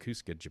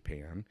Yokosuka,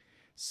 Japan,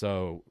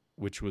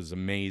 which was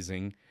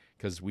amazing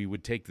because we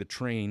would take the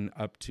train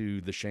up to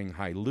the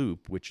Shanghai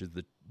Loop, which is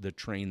the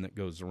train that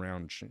goes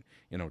around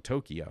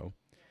Tokyo.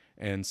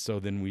 And so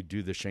then we'd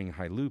do the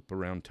Shanghai Loop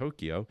around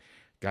Tokyo.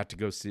 Got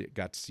to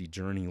see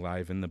Journey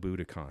live in the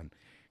Budokan.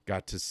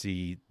 Got to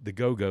see the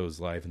Go-Go's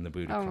live in the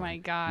Budokan. Oh, my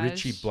gosh.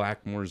 Richie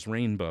Blackmore's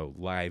Rainbow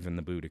live in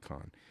the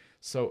Budokan.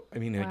 So, I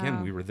mean,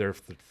 again, we were there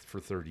for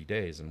 30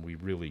 days, and we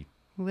really...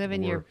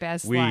 Living your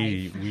best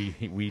life.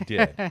 We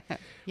did.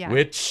 Yeah.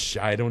 Which,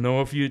 I don't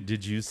know if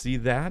did you see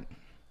that?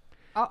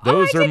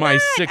 Those are my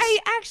 6... I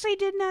actually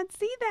did not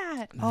see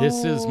that.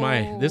 This is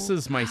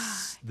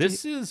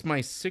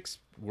my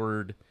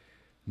 6-word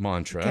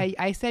mantra. Okay,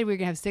 I said we were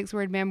going to have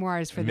 6-word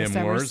memoirs for the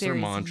summer series. Memoirs or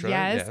mantra,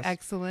 yes.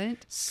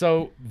 Excellent.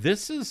 So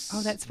this is...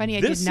 Oh, that's funny.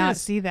 I did not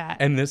see that.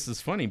 And this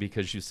is funny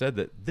because you said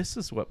that this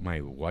is what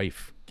my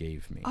wife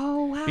gave me.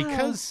 Oh, wow.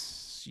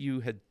 Because you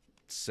had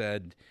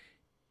said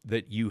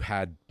that you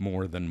had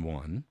more than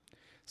one.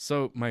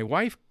 So my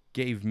wife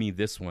gave me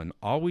this one,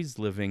 always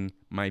living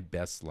my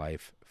best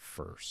life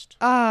first.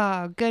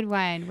 Oh, good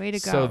one. Way to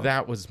go. So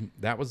that was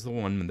the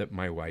one that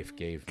my wife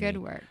gave me. Good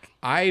work.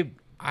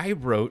 I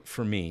wrote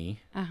for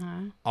me,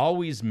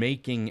 always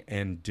making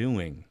and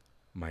doing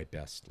my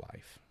best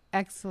life.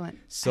 Excellent.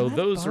 So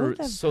those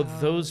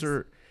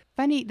are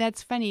funny.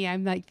 That's funny.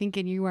 I'm like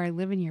thinking you are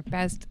living your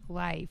best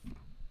life.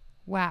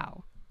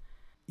 Wow.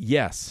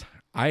 Yes,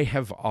 I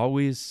have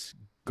always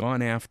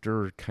gone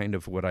after kind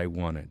of what I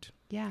wanted.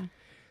 Yeah.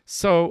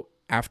 So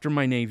after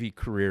my Navy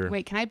career.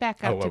 Wait, can I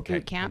back up to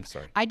boot camp? I'm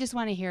sorry. I just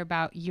want to hear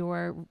about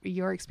your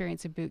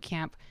experience at boot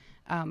camp.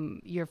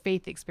 Your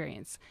faith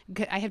experience.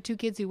 I have 2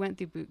 kids who went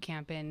through boot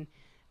camp, and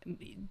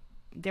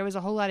there was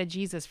a whole lot of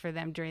Jesus for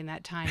them during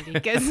that time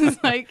because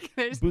it's like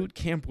boot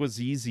camp was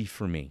easy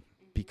for me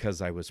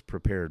because I was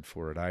prepared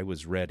for it. I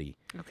was ready.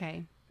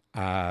 Okay.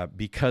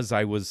 Because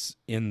I was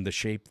in the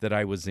shape that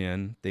I was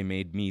in, they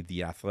made me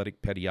the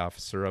athletic petty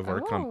officer of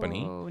our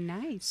company. Oh,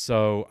 nice.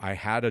 So I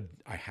had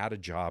a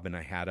job and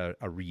I had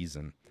a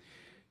reason,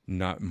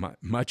 not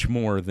much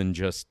more than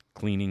just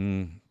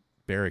cleaning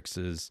barracks,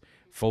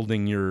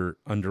 folding your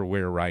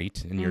underwear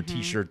right and your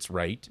T-shirts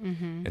right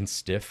and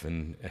stiff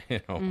and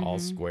all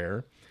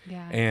square,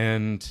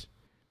 and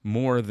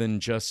more than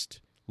just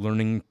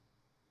learning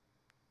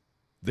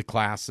the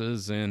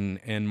classes and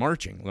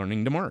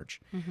learning to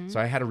march. So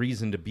I had a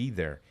reason to be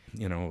there.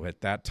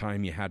 At that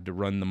time you had to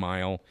run the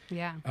mile,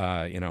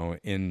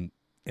 in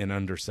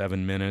under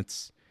 7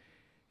 minutes,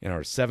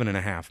 or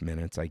 7.5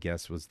 minutes, I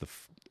guess was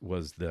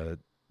the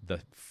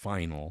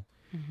final.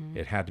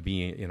 It had to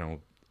be,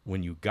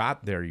 when you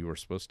got there, you were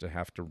supposed to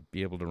have to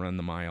be able to run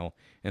the mile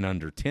in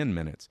under 10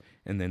 minutes.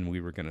 And then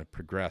we were going to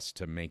progress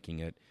to making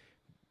it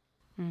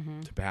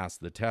to pass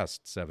the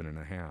test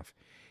 7.5.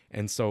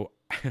 And so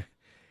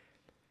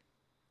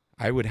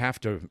I would have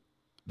to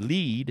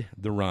lead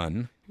the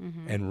run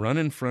and run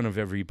in front of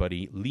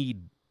everybody,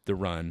 lead the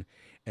run.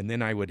 And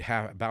then I would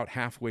have about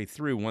halfway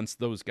through, once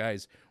those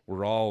guys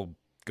were all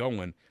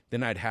going,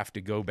 then I'd have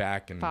to go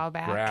back and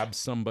grab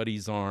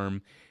somebody's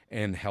arm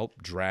and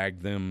help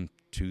drag them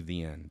to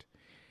the end.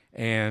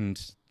 And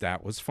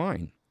that was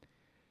fine.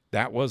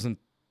 That wasn't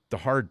the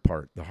hard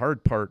part. The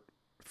hard part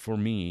for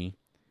me,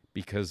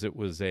 because it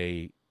was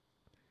a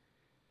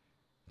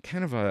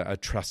kind of a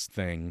trust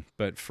thing,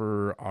 but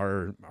for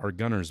our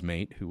gunner's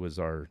mate, who was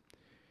our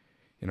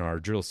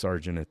drill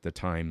sergeant at the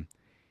time,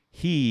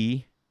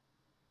 he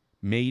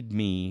made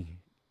me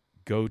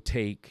go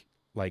take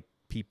like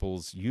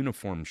people's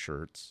uniform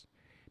shirts,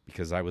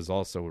 because I was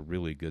also a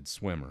really good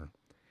swimmer.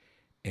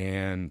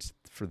 And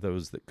for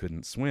those that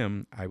couldn't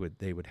swim, I would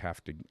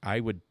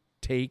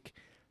take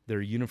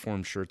their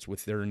uniform shirts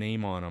with their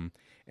name on them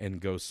and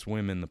go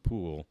swim in the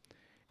pool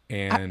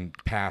and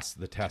pass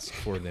the test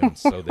for them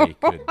so they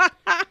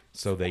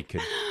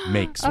could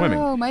make swimming.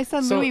 Oh, my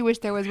son Louis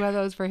wished there was one of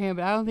those for him,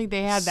 but I don't think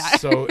they had that.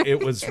 So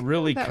it was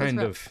really it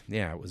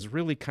was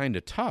really kind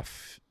of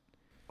tough.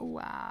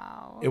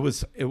 Wow. It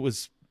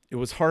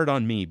was hard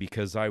on me,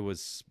 because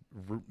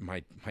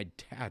my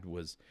dad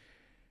was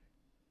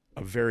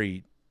a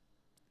very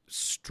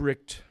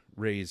strict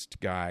raised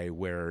guy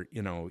where,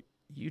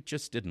 you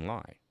just didn't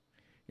lie.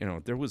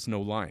 There was no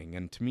lying.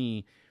 And to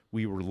me,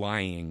 we were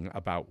lying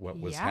about what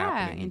was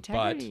happening. Yeah,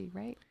 integrity,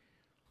 right?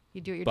 You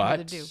do what you're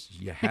told to do.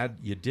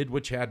 You did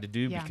what you had to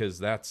do because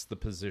that's the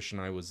position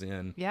I was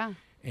in. Yeah.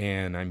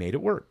 And I made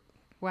it work.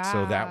 Wow.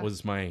 So that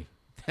was my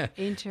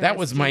that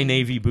was my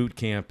Navy boot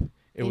camp.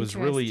 It was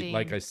really,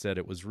 like I said,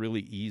 it was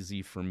really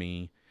easy for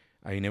me.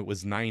 I mean, it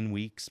was 9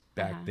 weeks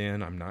back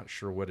then. I'm not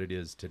sure what it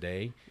is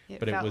today. It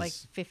but felt it was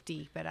like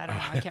 50, but I don't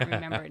know. I can't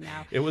remember it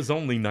now. It was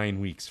only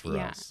 9 weeks for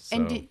us.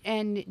 So.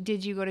 And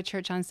did you go to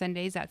church on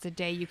Sundays? That's a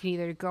day you can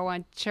either go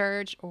on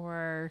church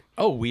or...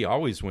 Oh, we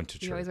always went to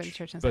church. You always went to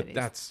church on But Sundays.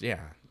 that's,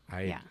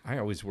 I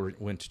always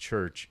went to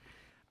church.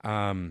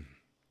 And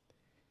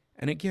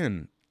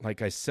again,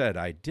 like I said,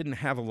 I didn't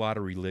have a lot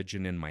of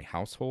religion in my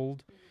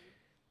household.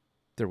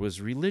 There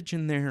was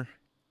religion there,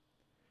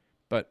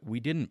 but we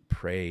didn't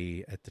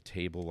pray at the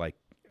table like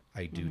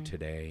I do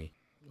today.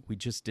 We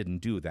just didn't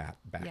do that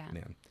back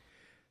then.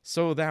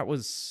 So that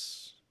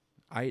was,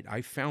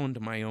 I found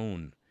my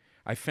own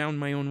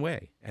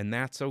way, and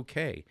that's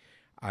okay.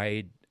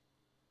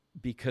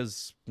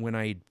 Because when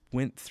I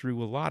went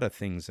through a lot of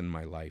things in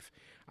my life,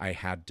 I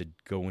had to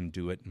go and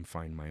do it and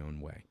find my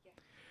own way.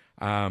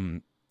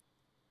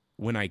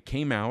 When I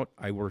came out,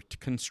 I worked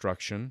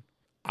construction.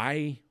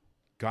 I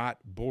got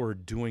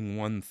bored doing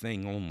one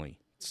thing only.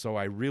 So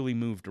I really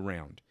moved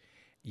around.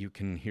 You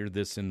can hear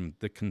this in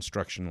the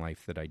construction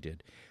life that I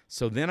did.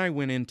 So then I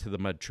went into the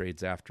mud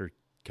trades after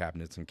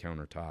cabinets and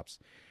countertops.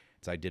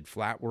 So I did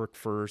flat work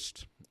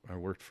first. I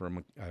worked for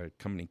a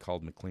company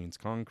called McLean's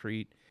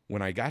Concrete.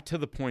 When I got to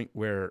the point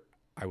where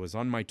I was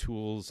on my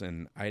tools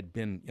and I had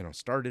been,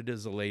 started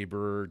as a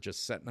laborer,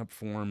 just setting up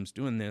forms,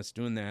 doing this,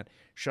 doing that,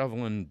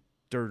 shoveling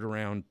dirt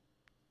around,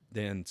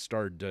 then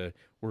started to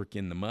work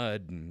in the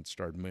mud and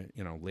started,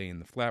 laying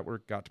the flat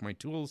work, got to my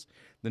tools.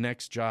 The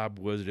next job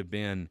would have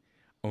been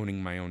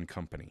owning my own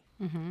company.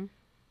 Mm-hmm.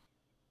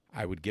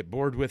 I would get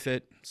bored with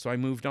it, so I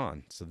moved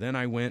on. So then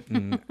I went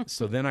and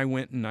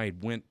I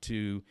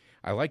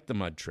liked the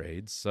mud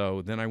trades,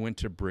 so then I went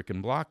to brick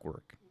and block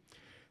work.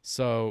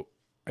 So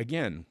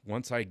again,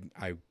 once I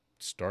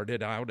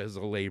started out as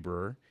a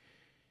laborer,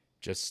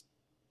 just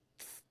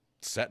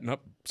setting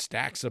up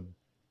stacks of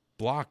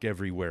block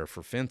everywhere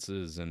for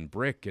fences and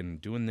brick and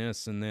doing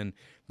this, and then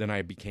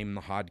I became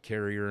the hod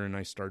carrier and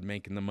I started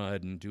making the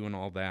mud and doing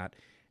all that.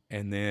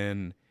 And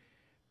then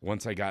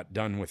once I got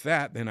done with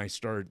that,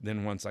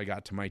 then once I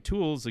got to my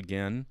tools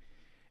again,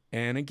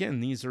 and again,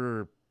 these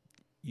are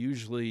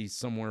usually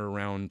somewhere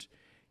around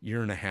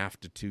 1.5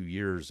 to 2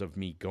 years of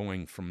me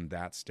going from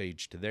that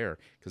stage to there,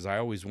 because I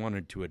always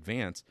wanted to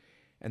advance.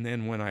 And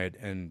then when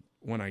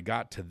I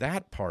got to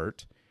that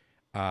part,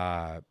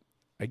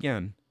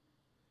 again,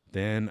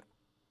 then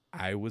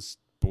I was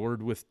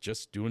bored with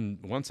just doing,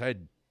 once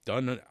I'd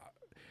done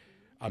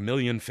a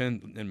million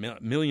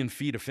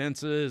feet of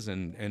fences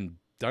and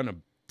done a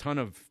ton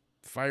of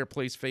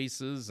fireplace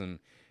faces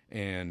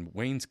and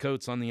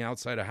wainscots on the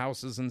outside of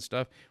houses and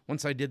stuff.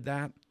 Once I did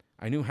that,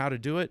 I knew how to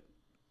do it.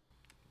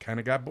 Kind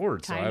of got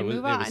bored, it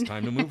was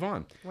time to move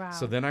on. Wow.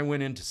 So then I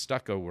went into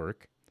stucco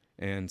work,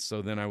 and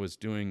so then I was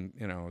doing,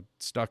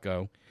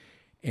 stucco,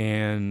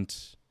 and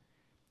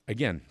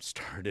again,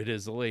 started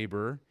as a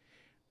laborer.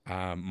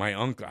 My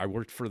uncle, I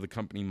worked for the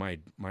company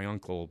my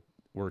uncle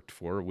worked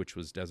for, which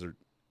was Desert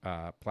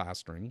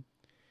Plastering.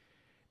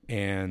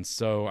 And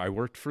so I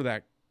worked for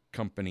that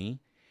company,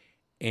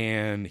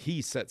 and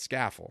he set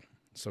scaffold.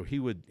 So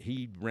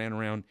he ran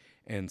around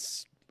and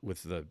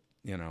with the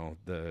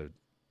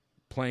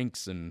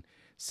planks and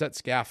set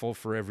scaffold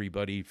for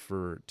everybody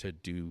to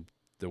do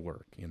the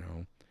work,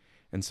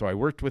 And so I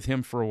worked with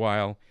him for a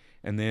while,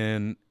 and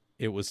then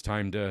it was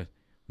time to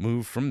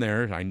moved from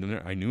there. I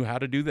knew how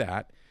to do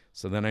that.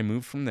 So then I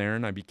moved from there,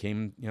 and I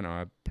became,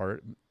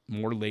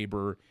 more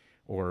labor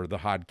or the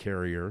hod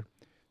carrier.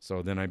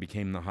 So then I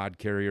became the hod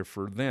carrier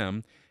for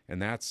them.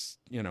 And that's,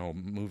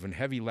 moving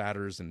heavy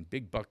ladders and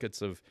big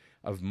buckets of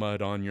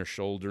mud on your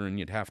shoulder, and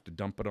you'd have to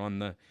dump it on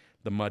the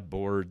mud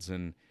boards.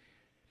 And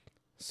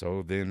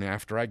so then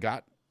after I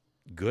got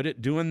good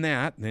at doing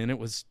that, then it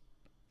was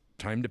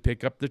time to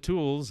pick up the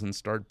tools and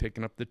start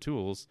picking up the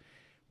tools.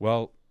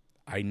 Well,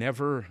 I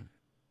never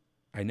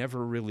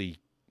really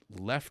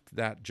left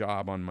that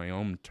job on my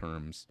own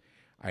terms.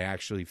 I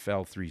actually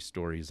fell 3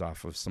 stories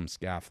off of some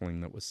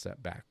scaffolding that was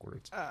set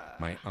backwards.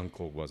 My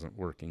uncle wasn't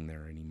working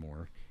there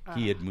anymore.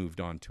 He had moved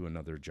on to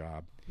another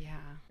job. Yeah.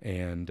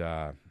 And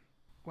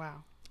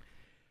wow.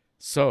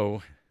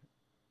 So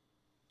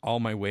all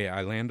my weight,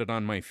 I landed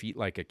on my feet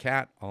like a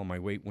cat. All my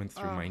weight went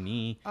through my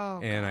knee,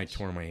 and I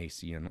tore my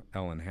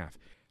ACL in half.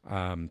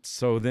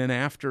 So then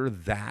after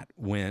that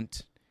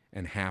went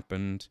and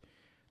happened,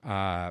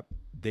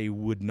 they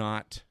would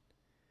not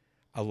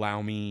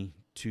allow me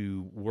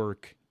to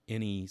work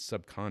any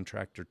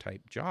subcontractor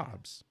type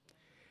jobs.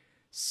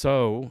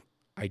 So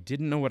I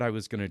didn't know what I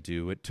was going to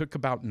do. It took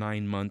about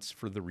 9 months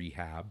for the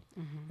rehab.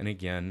 Mm-hmm. And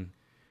again,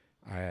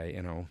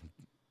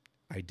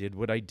 I did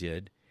what I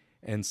did.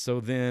 And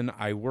so then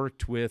I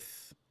worked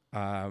with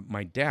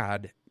my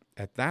dad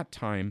at that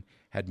time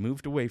had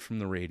moved away from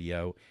the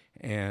radio,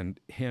 and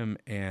him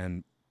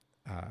and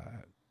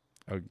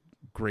a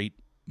great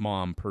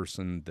mom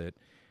person that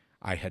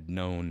I had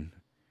known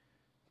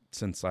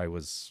since I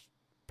was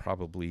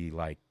probably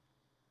like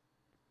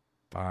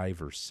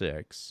 5 or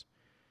 6,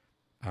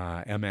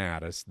 Emma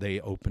Addis, they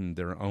opened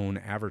their own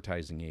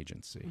advertising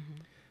agency.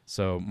 Mm-hmm.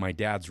 So my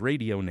dad's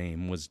radio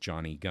name was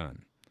Johnny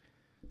Gunn.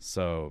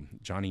 So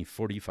Johnny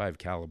 45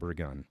 caliber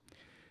gun.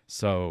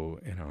 So,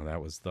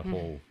 that was the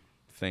whole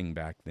thing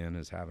back then,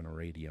 is having a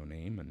radio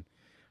name. And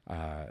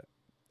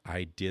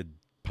I did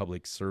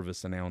public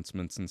service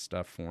announcements and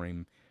stuff for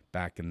him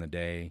back in the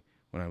day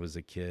when I was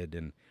a kid,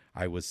 and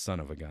I was son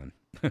of a gun.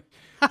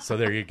 So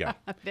there you go.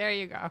 There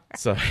you go.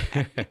 So,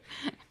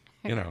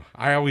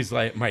 I always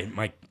like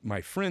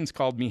my friends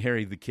called me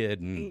Harry the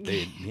Kid, and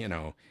they,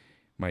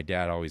 my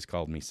dad always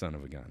called me son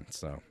of a gun.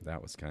 So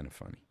that was kind of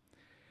funny.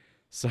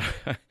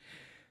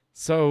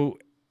 So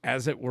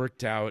as it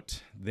worked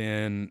out,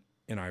 then,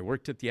 I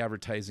worked at the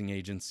advertising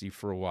agency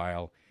for a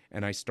while,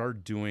 and I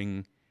started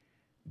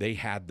they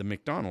had the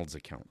McDonald's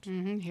account.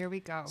 Mm-hmm, here we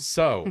go.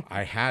 So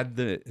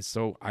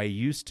I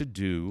used to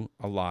do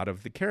a lot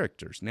of the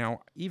characters.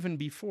 Now, even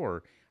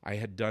before I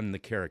had done the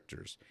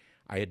characters,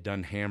 I had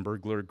done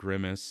Hamburglar,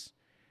 Grimace.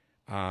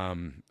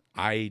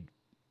 I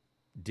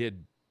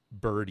did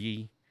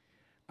Birdie.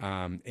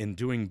 In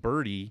doing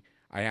Birdie,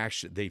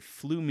 they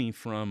flew me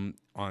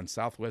on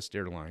Southwest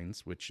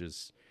Airlines, which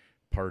is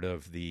part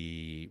of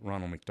the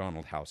Ronald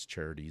McDonald House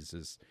Charities.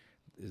 Is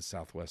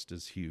Southwest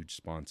is a huge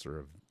sponsor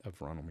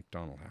of Ronald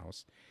McDonald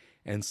House.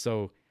 And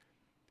so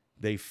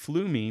they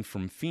flew me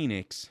from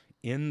Phoenix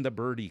in the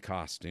Birdie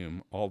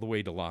costume all the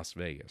way to Las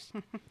Vegas.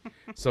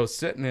 So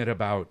sitting at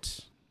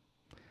about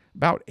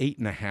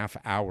 8.5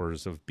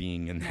 hours of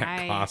being in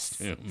that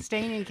costume.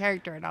 Staying in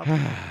character at all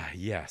times.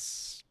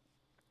 Yes.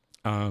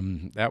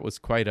 That was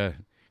quite a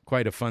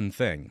fun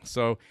thing.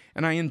 So,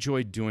 and I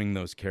enjoyed doing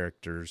those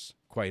characters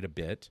quite a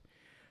bit.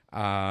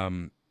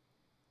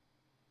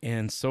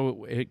 And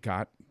so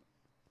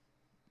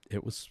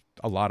it was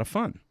a lot of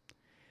fun.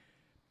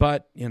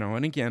 But,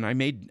 and again, I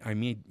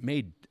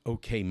made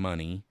okay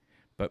money,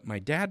 but my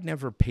dad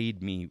never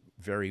paid me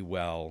very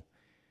well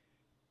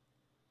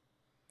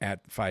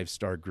at 5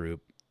 Star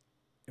Group,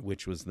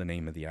 which was the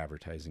name of the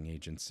advertising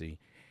agency.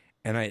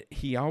 And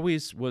he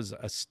always was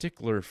a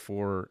stickler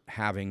for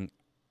having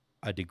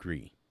a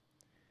degree,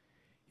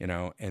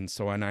 and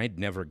so, and I'd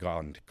never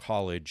gone to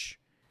college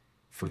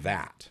for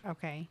that.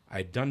 Okay.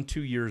 I'd done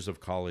 2 years of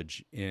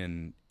college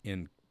in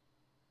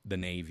the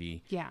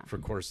Navy for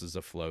courses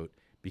afloat,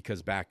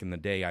 because back in the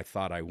day I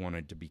thought I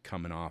wanted to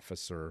become an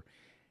officer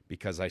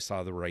because I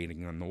saw the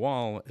writing on the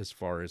wall as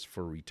far as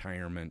for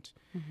retirement.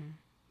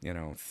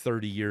 Mm-hmm.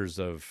 30 years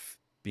of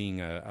being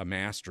a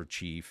master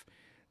chief,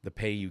 the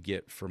pay you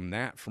get from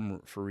that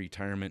for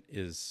retirement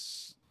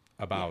is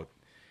about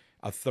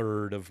a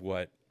third of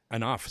what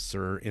an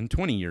officer in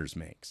 20 years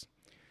makes.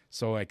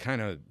 So I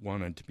kind of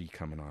wanted to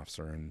become an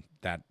officer, and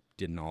that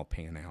didn't all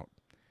pan out.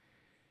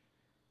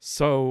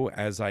 So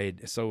as I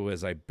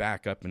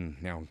back up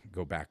and now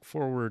go back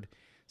forward,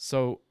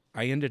 so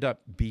I ended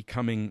up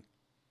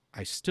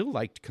I still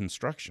liked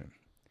construction,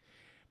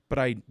 but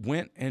I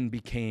went and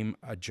became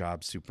a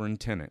job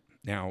superintendent.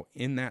 Now,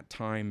 in that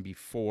time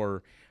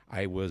before,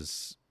 I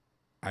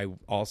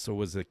also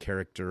was a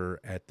character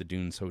at the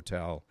Dunes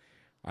Hotel.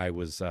 I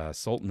was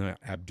Sultan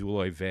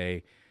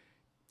Abdullah.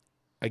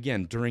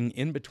 Again,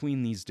 in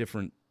between these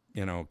different,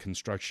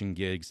 construction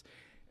gigs,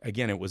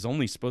 again, it was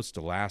only supposed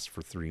to last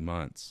for 3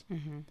 months.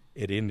 Mm-hmm.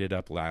 It ended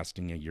up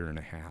lasting 1.5 years.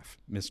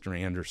 Mr.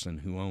 Anderson,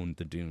 who owned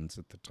the Dunes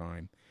at the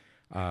time,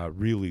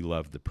 really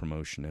loved the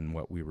promotion and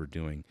what we were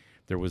doing.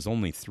 There was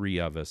only 3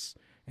 of us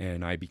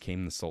and I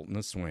became the Sultan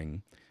of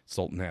Swing,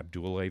 Sultan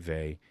Abdul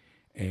Ave,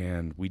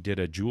 and we did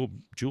a jewel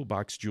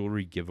box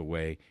jewelry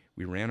giveaway.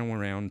 We ran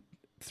around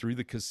through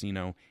the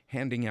casino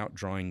handing out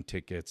drawing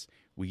tickets.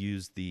 We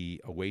used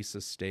the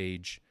Oasis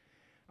stage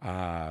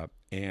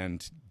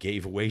and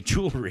gave away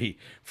jewelry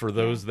for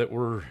those that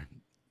were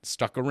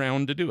stuck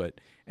around to do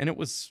it. And it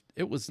was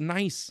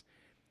nice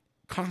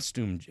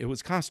costume. It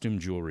was costume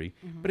jewelry,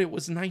 but it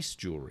was nice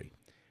jewelry.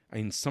 I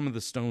mean, some of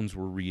the stones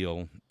were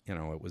real.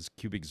 It was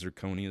cubic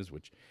zirconias,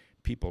 which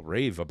people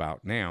rave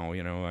about now.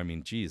 I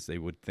mean, geez, they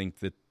would think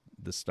that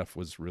the stuff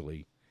was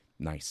really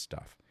nice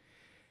stuff.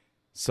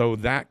 So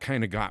that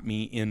kind of got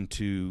me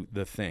into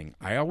the thing.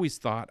 I always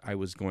thought I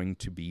was going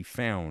to be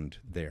found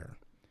there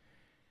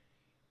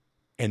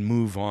and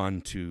move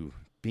on to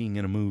being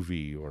in a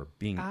movie or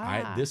being...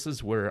 this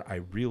is where I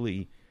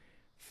really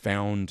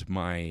found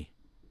my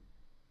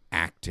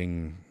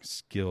acting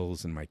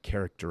skills and my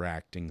character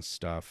acting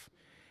stuff.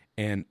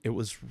 And it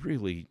was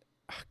really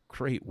a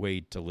great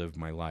way to live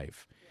my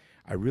life.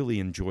 I really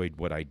enjoyed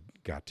what I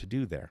got to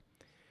do there.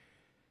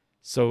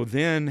 So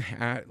then,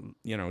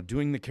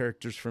 doing the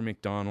characters for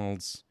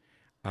McDonald's,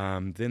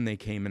 then they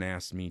came and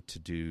asked me to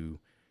do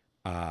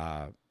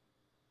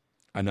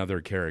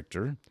another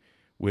character,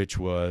 which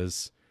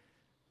was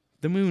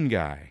the Moon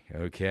Guy,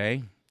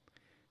 okay?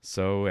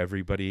 So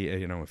everybody,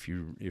 if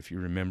you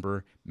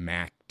remember,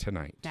 Mac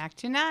Tonight. Mac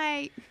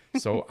Tonight.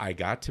 So I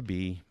got to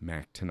be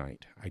Mac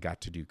Tonight. I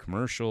got to do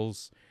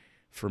commercials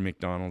for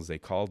McDonald's. They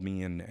called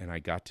me and I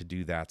got to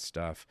do that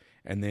stuff.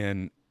 And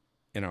then,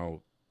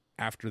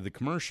 after the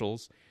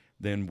commercials,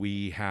 then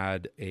we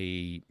had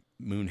a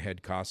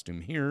Moonhead costume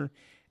here,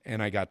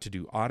 and I got to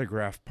do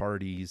autograph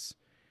parties.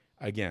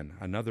 Again,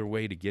 another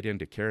way to get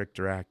into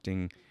character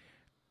acting.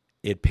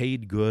 It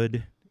paid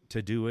good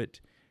to do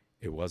it.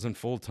 It wasn't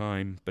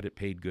full-time, but it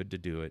paid good to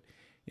do it.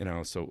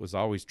 So it was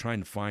always trying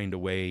to find a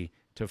way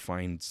to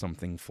find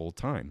something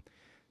full-time.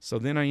 So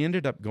then I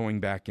ended up going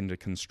back into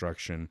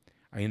construction.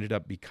 I ended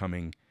up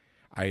becoming,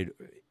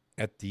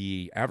 at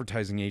the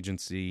advertising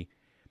agency,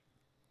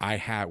 I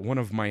had one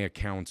of my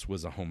accounts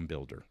was a home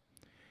builder.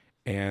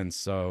 And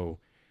so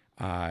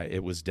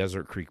it was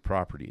Desert Creek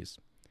Properties.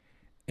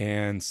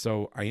 And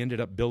so I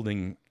ended up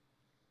building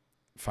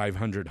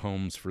 500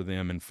 homes for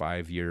them in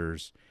 5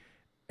 years.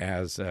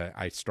 As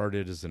I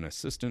started as an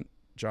assistant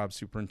job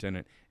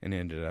superintendent and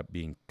ended up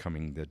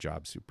becoming the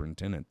job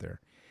superintendent there.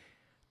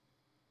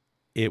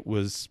 It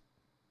was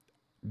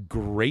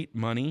great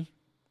money,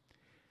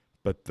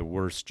 but the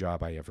worst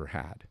job I ever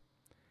had.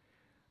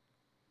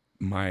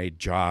 My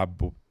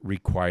job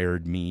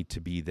required me to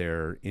be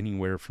there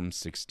anywhere from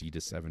 60 to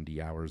 70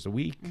 hours a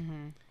week.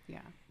 Mm-hmm.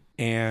 Yeah.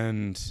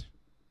 And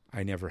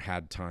I never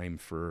had time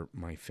for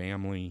my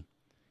family,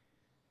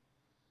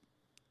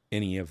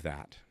 any of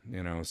that,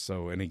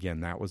 So, and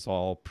again, that was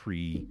all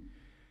pre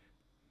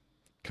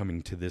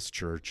coming to this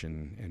church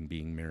and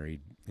being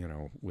married,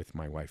 with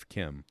my wife,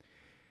 Kim.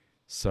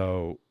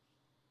 So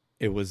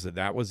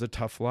that was a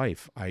tough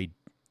life. I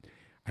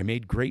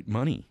made great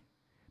money.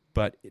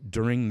 But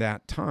during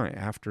that time,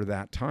 after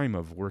that time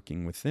of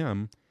working with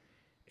them,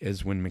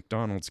 is when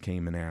McDonald's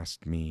came and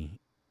asked me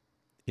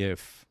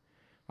if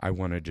I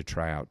wanted to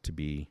try out to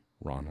be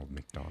Ronald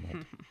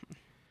McDonald.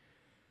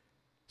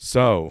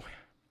 So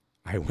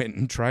I went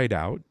and tried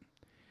out.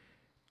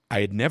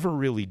 I had never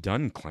really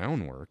done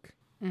clown work.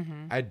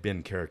 Mm-hmm. I'd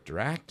been character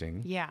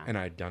acting. Yeah. And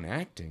I'd done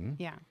acting.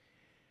 Yeah.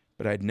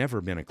 But I'd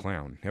never been a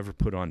clown, never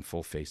put on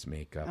full face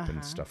makeup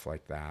and stuff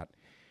like that.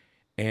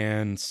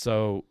 And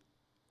so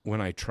when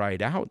I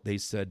tried out, they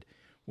said,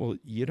 well,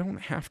 you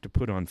don't have to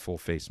put on full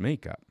face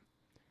makeup.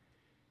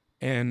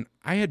 And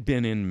I had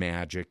been in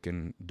magic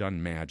and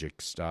done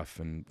magic stuff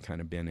and kind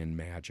of been in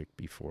magic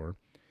before.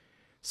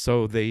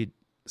 So they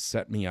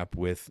set me up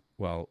with,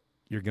 well,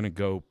 you're going to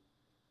go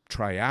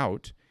try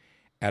out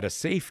at a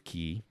safe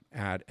key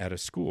at a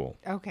school.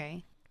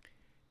 Okay.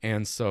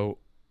 And so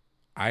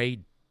I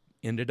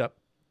ended up,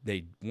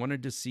 they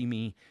wanted to see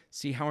me,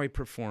 see how I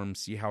performed,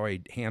 see how I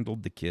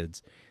handled the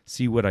kids,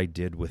 see what I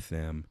did with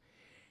them.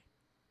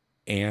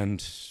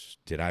 And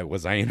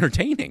was I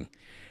entertaining?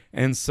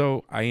 And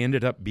so I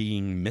ended up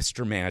being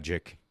Mr.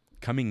 Magic,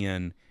 coming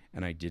in,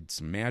 and I did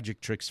some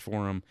magic tricks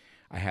for them.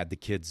 I had the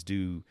kids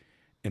do,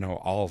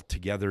 all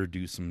together,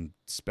 do some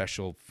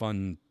special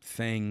fun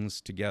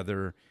things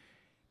together.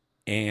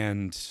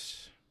 And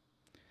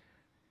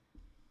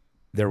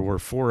there were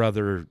four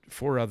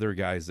other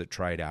guys that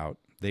tried out.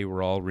 They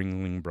were all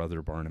Ringling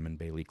Brother Barnum and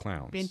Bailey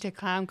clowns. Been to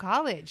clown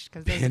college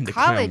because there's a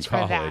college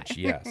for that.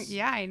 Yes.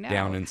 Yeah, I know.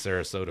 Down in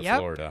Sarasota, Yep.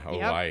 Florida. Oh,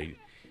 Yep.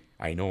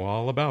 I know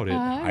all about it.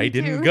 I I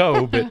didn't do.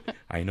 go, but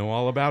I know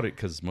all about it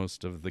because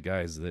most of the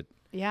guys that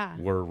Yeah.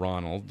 were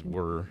Ronald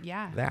were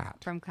Yeah.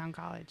 that. From clown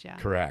college. Yeah.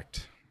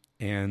 Correct.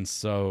 And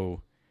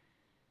so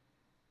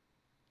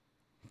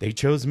They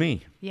chose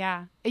me.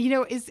 Yeah.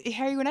 Is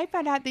Harry, when I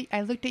found out that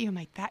I looked at you, I'm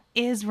like, that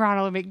is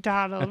Ronald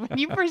McDonald. When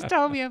you first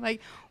told me, I'm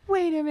like,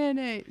 wait a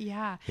minute.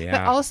 Yeah. Yeah.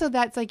 But also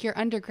that's like your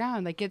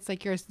underground. Like it's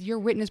like your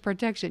witness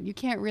protection. You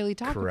can't really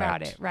talk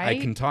about it, right? I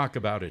can talk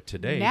about it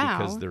today Now.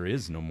 because there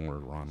is no more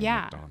Ronald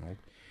Yeah. McDonald.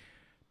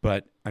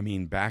 But I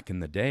mean, back in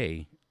the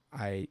day,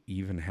 I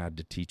even had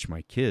to teach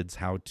my kids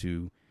how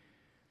to,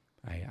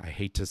 I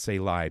hate to say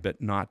lie,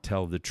 but not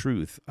tell the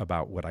truth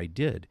about what I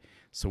did.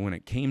 So when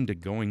it came to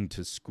going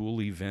to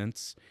school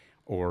events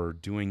or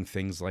doing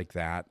things like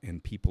that,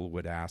 and people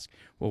would ask,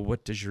 well,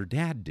 what does your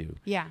dad do?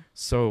 Yeah.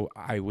 So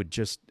I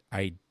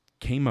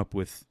came up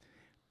with,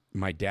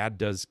 my dad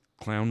does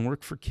clown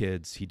work for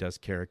kids. He does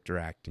character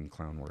acting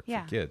clown work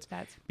Yeah. for kids.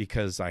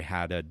 Because I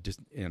had a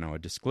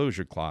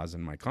disclosure clause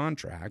in my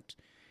contract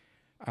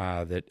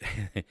that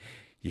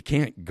you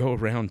can't go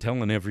around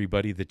telling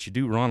everybody that you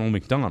do Ronald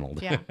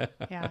McDonald. Yeah.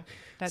 Yeah.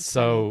 That's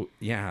So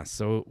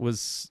it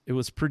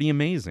was pretty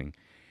amazing.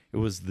 It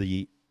was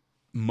the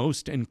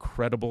most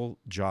incredible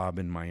job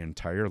in my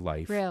entire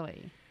life.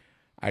 Really?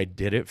 I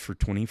did it for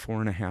 24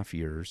 and a half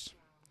years.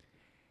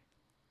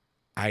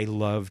 My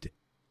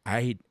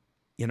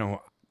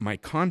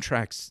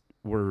contracts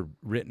were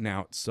written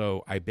out,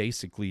 so I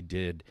basically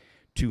did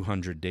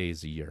 200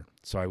 days a year.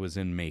 So I was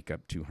in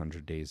makeup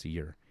 200 days a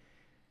year.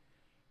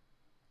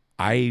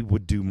 I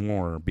would do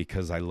more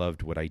because I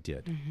loved what I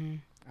did. Mm-hmm.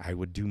 I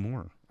would do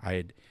more.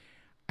 I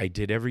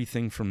did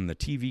everything from the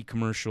TV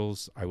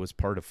commercials. I was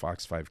part of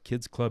Fox 5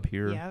 Kids Club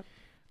here. Yep.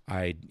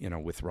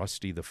 With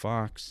Rusty the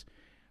Fox.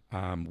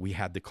 We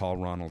had the Call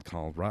Ronald,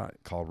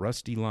 Call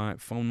Rusty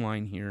phone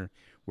line here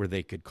where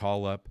they could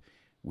call up.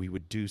 We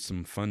would do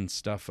some fun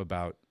stuff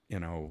about,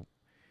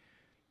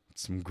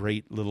 some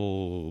great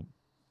little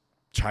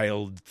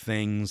child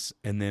things,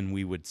 and then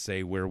we would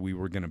say where we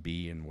were going to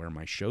be and where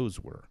my shows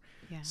were.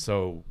 Yeah.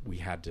 So we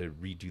had to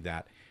redo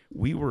that.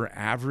 We were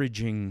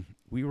averaging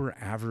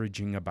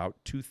about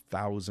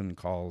 2,000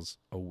 calls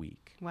a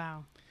week.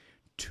 Wow.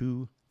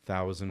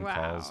 2,000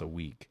 calls a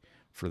week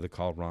for the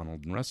Call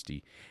Ronald and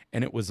Rusty.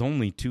 And it was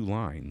only 2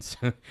 lines.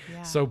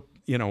 Yeah. So,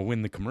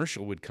 when the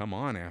commercial would come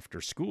on after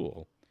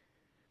school,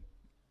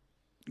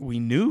 we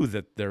knew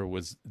that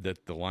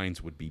the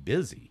lines would be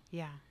busy.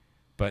 Yeah.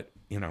 But,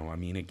 again, Wow.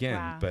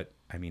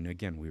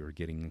 we were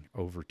getting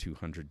over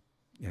 200,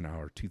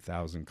 or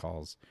 2,000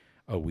 calls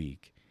a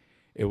week.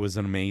 It was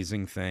an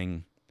amazing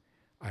thing.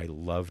 I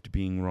loved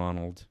being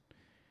Ronald.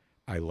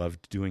 I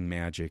loved doing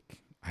magic.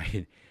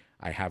 I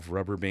have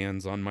rubber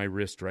bands on my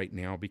wrist right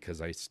now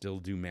because I still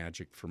do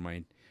magic for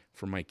my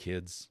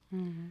kids.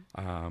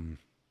 Mm-hmm.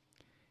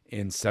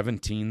 In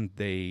 2017,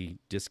 they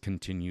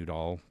discontinued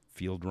all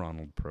Field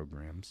Ronald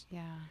programs.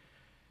 Yeah.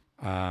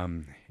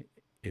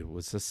 It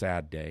was a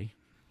sad day.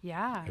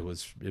 Yeah. It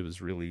was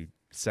really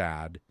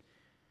sad.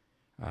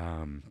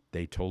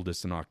 They told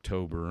us in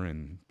October,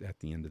 and at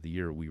the end of the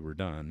year, we were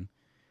done.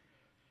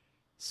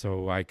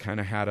 So I kind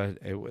of had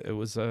it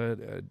was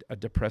a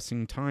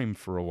depressing time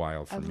for a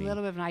while for me. A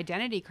little bit of an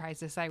identity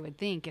crisis, I would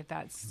think, if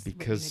that's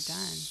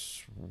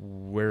because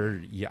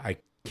I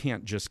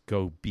can't just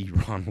go be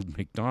Ronald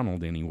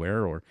McDonald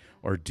anywhere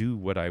or do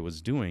what I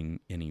was doing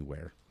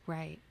anywhere.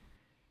 Right.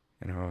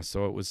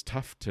 So it was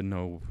tough to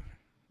know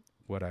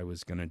what I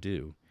was going to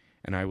do.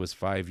 And I was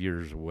 5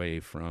 years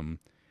away from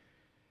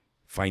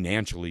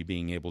financially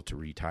being able to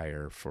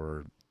retire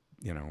for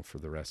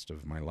the rest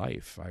of my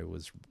life. I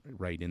was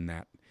right in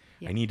that.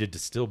 Yeah. I needed to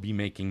still be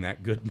making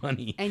that good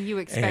money. And you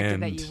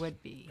expected that you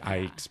would be. Yeah. I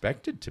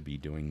expected to be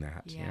doing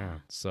that. Yeah.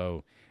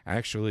 So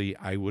actually,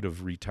 I would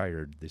have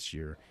retired this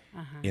year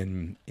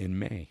in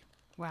May.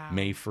 Wow.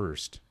 May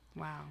 1st.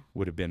 Wow.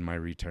 Would have been my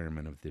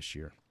retirement of this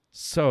year.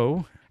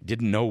 So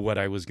didn't know what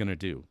I was going to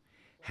do.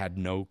 Had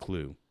no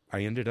clue.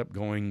 I ended up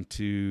going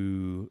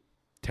to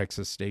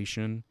Texas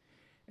Station,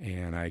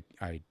 and I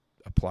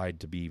applied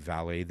to be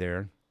valet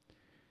there.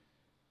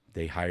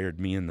 They hired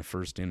me in the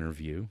first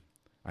interview.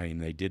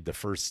 They did the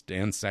first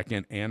and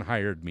second and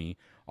hired me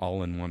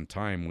all in one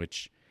time,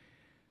 which,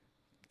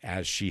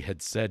 as she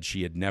had said,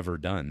 she had never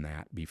done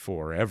that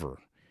before, ever,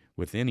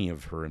 with any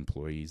of her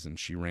employees. And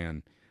she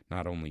ran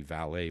not only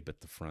valet,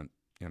 but the front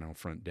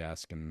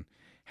desk, and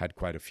had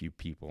quite a few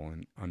people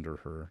under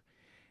her.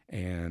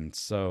 And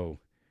so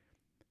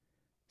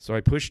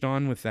I pushed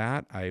on with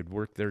that. I had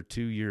worked there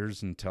 2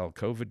 years until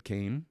COVID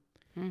came.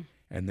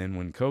 And then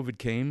when COVID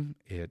came,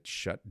 it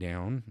shut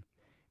down,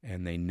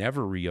 and they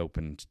never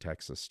reopened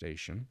Texas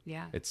Station.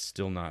 Yeah. It's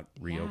still not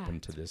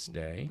reopened to this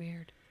day.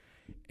 Weird.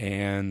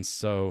 And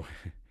so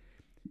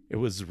it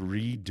was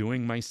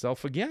redoing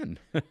myself again.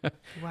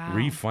 Wow.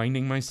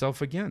 Refinding myself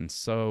again.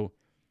 So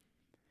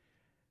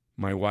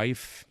my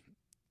wife,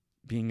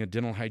 being a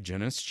dental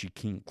hygienist, she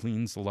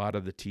cleans a lot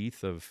of the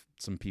teeth of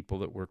some people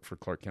that work for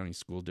Clark County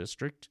School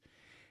District.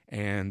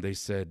 And they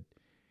said,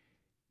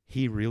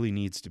 he really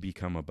needs to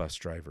become a bus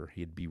driver.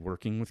 He'd be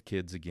working with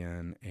kids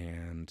again,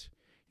 and,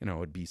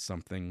 it'd be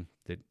something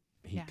that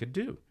he could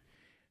do.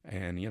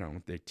 And,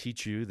 they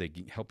teach you, they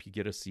help you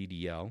get a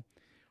CDL.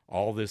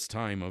 all this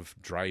time of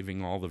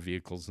driving all the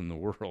vehicles in the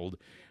world,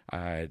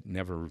 I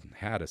never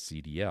had a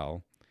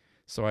CDL.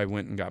 So I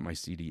went and got my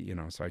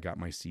so I got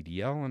my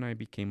CDL and I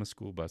became a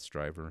school bus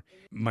driver.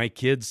 My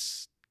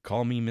kids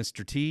call me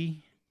Mr.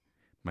 T.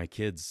 My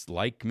kids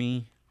like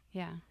me.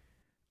 Yeah.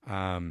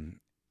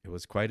 It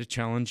was quite a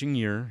challenging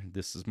year.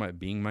 This is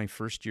being my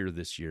first year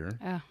this year.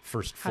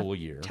 First full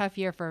year. Tough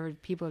year for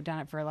people who've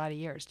done it for a lot of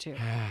years too.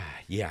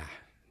 Yeah.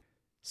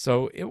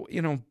 So,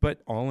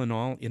 but all in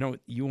all,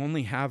 you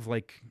only have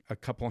like a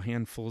couple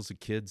handfuls of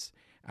kids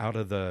out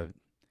of the,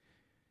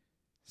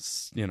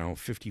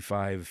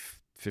 55,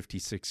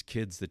 56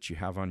 kids that you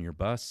have on your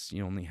bus.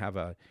 You only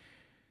have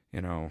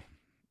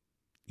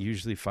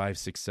usually 5,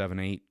 6, 7,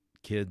 8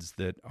 kids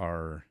that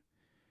are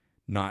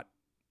not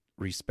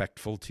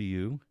respectful to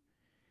you.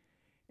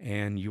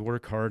 And you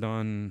work hard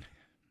on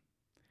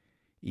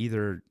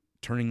either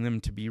turning them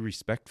to be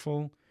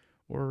respectful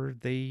or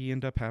they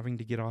end up having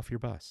to get off your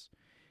bus.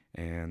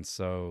 And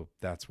so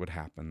that's what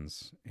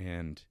happens.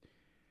 And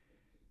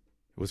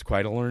it was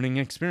quite a learning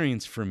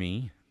experience for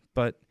me.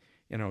 But,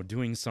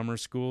 doing summer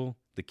school,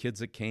 the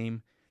kids that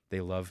came, they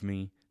love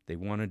me. They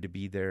wanted to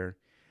be there.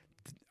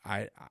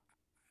 I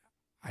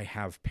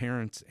have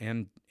parents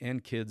and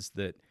kids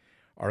that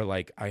are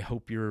like, I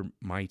hope you're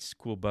my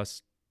school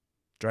bus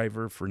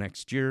driver for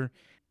next year.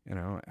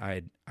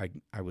 I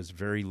was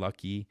very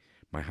lucky.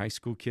 My high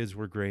school kids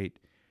were great.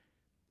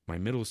 My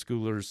middle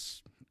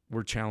schoolers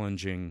were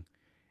challenging,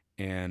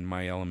 and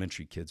my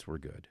elementary kids were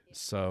good.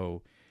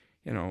 So,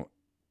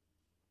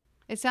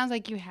 it sounds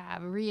like you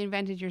have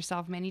reinvented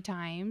yourself many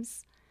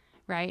times,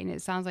 right? And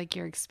it sounds like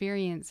your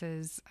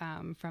experiences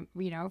from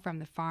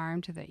the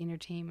farm to the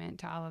entertainment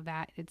to all of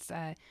that, it's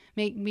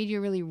made you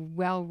a really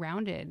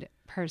well-rounded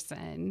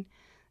person.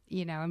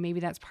 And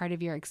maybe that's part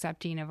of your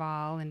accepting of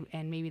all,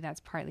 and maybe that's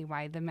partly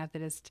why the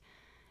Methodist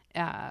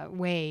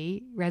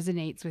way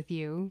resonates with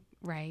you,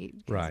 right?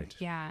 Right.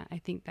 Yeah, I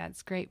think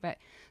that's great. But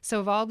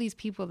so of all these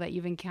people that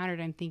you've encountered,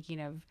 I'm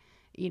thinking of,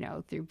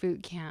 through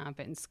boot camp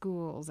and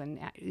schools, and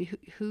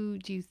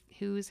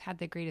who's had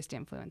the greatest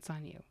influence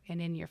on you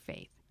and in your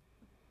faith?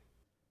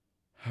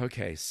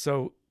 Okay,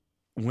 so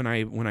when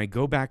I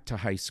go back to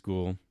high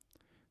school,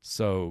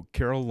 so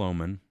Carol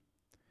Lohman,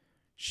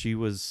 she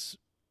was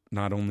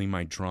not only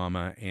my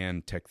drama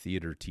and tech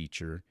theater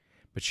teacher,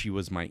 but she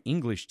was my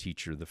English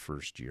teacher the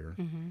first year.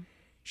 Mm-hmm.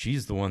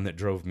 She's the one that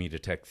drove me to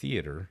tech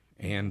theater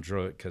and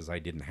drove it because I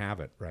didn't have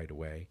it right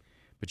away,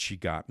 but she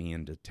got me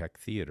into tech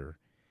theater.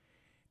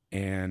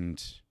 And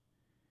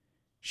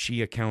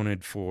she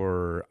accounted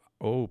for,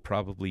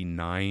 probably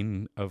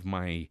 9 of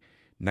my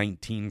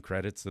 19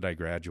 credits that I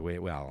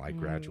graduated. Well, I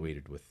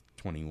graduated with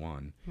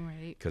 21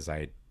 because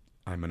I'm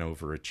an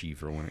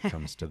overachiever when it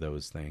comes to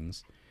those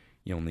things.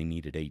 You only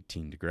needed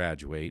 18 to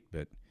graduate,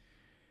 but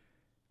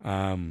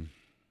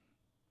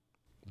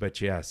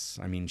yes,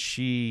 I mean,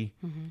 she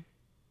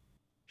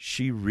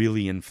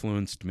really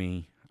influenced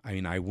me. I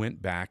mean, I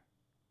went back.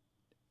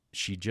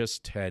 She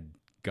just had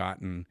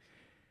gotten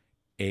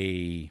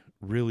a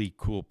really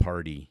cool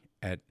party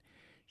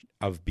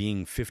of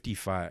being 50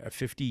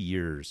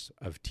 years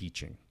of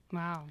teaching.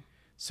 Wow.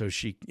 So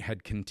she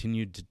had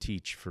continued to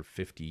teach for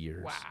 50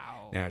 years.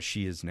 Wow. Now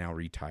she is now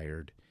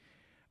retired.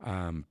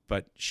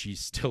 But she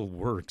still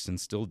works and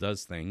still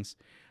does things.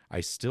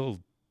 I still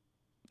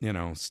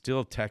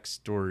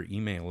text or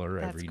email her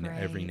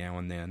every now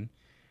and then.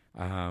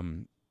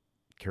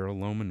 Carol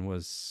Lohman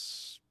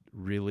was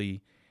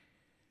really,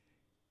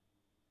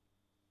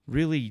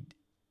 really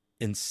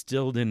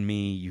instilled in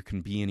me, you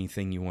can be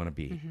anything you want to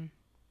be. Mm-hmm.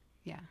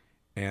 Yeah.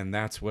 And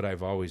that's what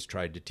I've always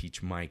tried to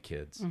teach my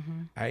kids.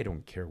 Mm-hmm. I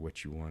don't care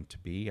what you want to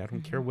be. I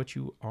don't care what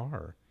you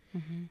are.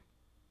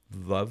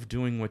 Mm-hmm. Love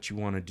doing what you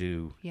want to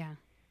do. Yeah.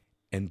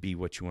 And be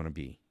what you want to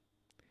be.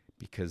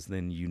 Because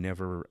then you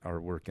never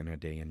are working a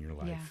day in your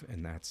life. Yeah.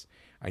 And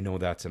I know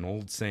that's an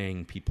old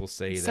saying. People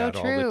say that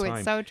all the time.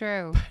 It's so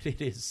true. But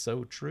it is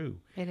so true.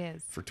 It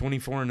is. For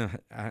 24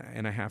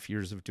 and a half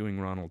years of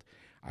doing Ronald,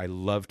 I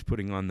loved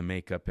putting on the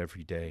makeup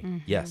every day. Mm-hmm.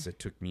 Yes, it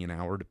took me an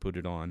hour to put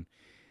it on.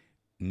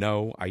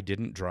 No, I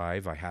didn't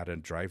drive. I had a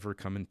driver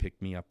come and pick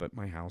me up at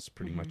my house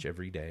pretty much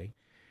every day.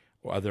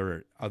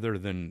 Other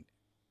than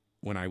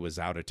when I was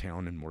out of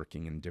town and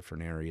working in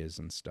different areas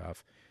and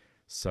stuff.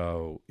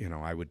 So,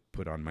 I would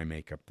put on my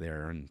makeup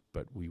there,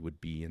 but we would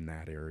be in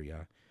that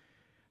area.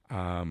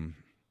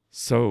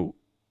 So,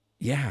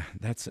 yeah,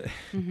 that's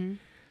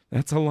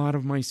a lot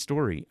of my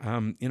story.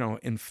 Dan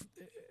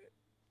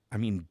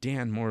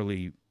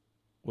Morley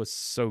was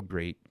so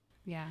great.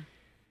 Yeah.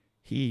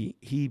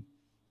 He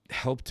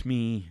helped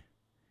me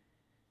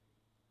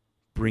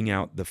bring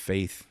out the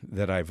faith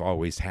that I've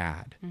always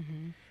had.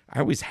 Mm-hmm. I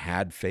always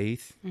had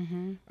faith.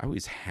 Mm-hmm. I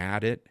always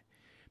had it,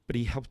 but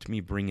he helped me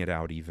bring it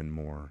out even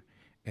more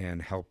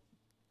and help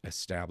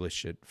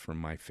establish it for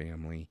my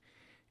family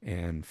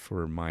and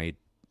for my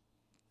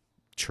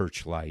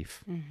church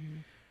life. Mm-hmm.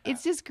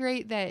 It's just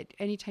great that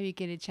anytime you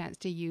get a chance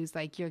to use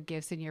like your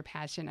gifts and your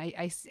passion, I'm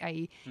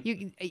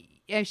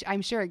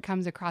sure it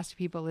comes across to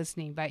people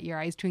listening, but your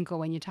eyes twinkle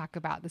when you talk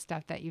about the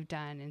stuff that you've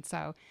done. And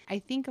so I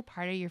think a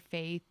part of your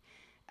faith,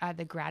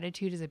 the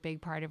gratitude is a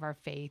big part of our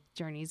faith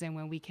journeys. And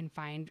when we can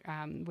find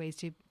ways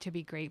to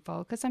be grateful,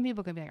 because some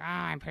people can be like,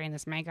 I'm putting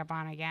this makeup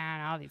on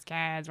again, all these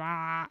kids,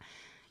 blah,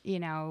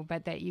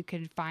 but that you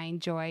can find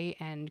joy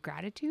and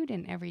gratitude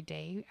in every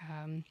day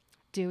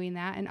doing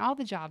that and all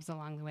the jobs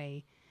along the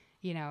way.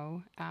 Yeah.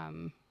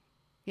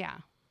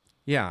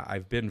 Yeah,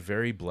 I've been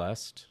very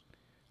blessed.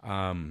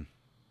 The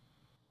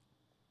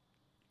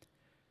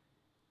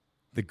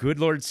good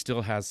Lord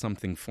still has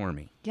something for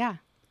me. Yeah.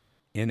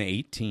 In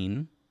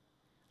 18,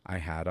 I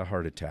had a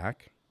heart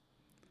attack.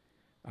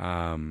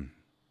 Again,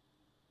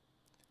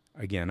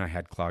 I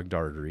had clogged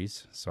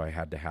arteries, so I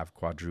had to have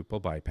quadruple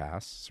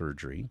bypass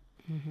surgery.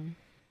 Mm-hmm.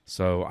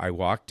 So I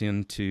walked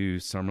into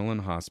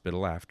Summerlin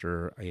Hospital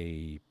after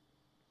a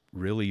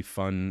really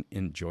fun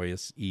and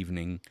joyous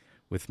evening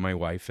with my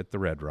wife at the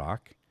Red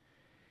Rock.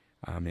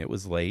 It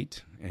was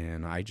late,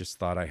 and I just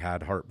thought I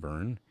had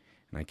heartburn,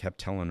 and I kept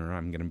telling her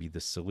I'm going to be the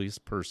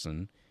silliest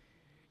person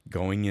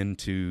going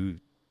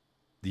into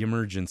the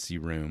emergency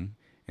room,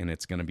 and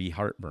it's going to be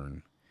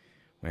heartburn.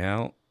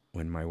 Well,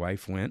 when my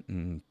wife went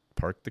and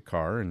parked the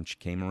car, and she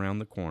came around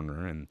the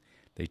corner, and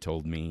they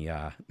told me,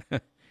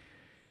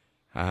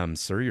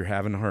 sir, you're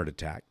having a heart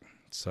attack.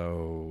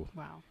 So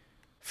wow.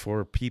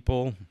 4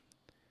 people...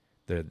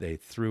 They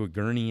threw a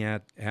gurney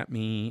at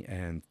me,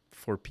 and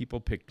 4 people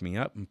picked me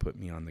up and put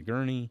me on the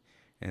gurney,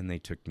 and they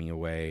took me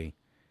away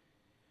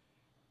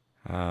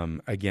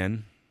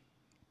again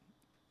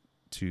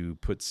to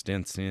put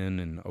stents in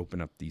and open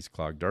up these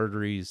clogged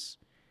arteries.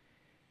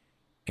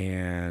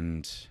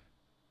 And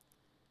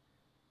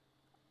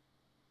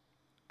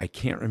I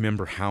can't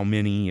remember how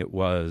many it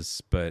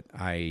was, but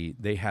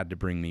they had to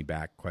bring me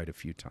back quite a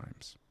few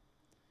times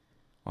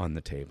on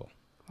the table.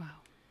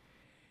 Wow.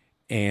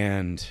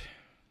 And...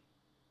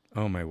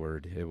 oh, my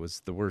word. It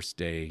was the worst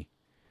day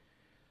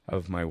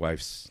of my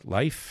wife's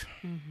life,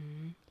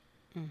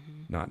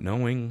 not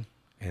knowing.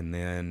 And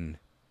then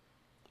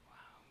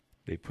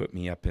they put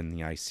me up in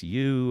the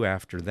ICU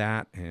after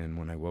that. And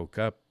when I woke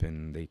up,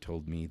 and they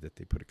told me that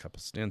they put a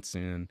couple stents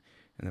in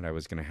and that I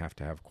was going to have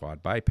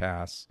quad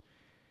bypass.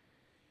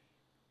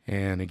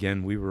 And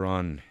again, we were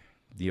on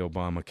the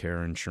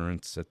Obamacare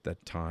insurance at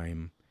that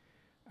time,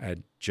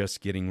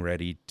 just getting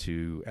ready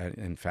to,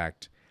 in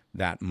fact,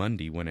 that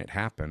Monday when it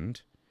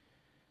happened,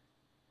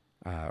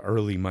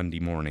 early Monday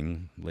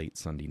morning, late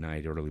Sunday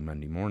night, early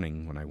Monday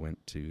morning, when I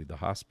went to the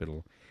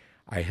hospital,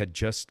 I had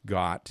just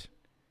got,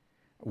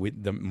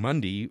 with the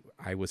Monday,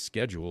 I was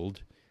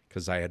scheduled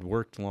because I had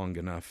worked long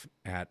enough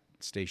at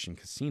station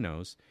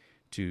casinos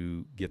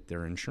to get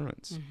their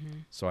insurance. Mm-hmm.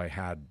 So I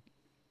had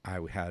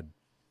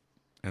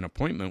an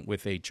appointment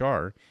with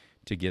HR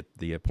to get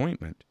the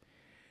appointment.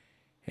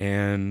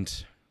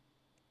 And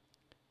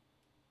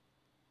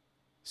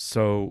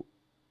so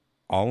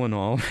all in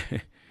all,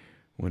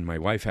 when my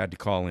wife had to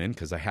call in,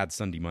 because I had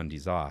Sunday,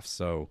 Mondays off,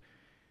 so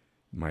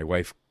my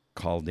wife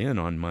called in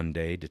on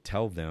Monday to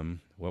tell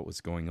them what was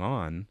going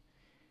on,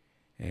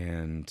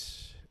 and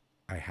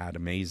I had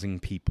amazing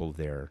people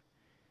there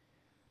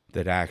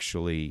that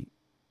actually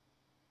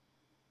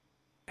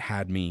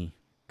had me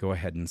go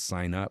ahead and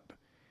sign up,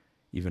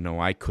 even though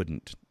I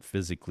couldn't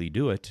physically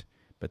do it,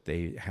 but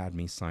they had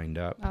me signed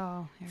up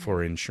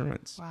for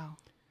insurance. Wow.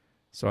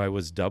 So I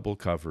was double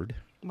covered.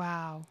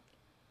 Wow.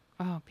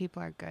 Oh,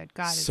 people are good.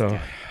 God is good.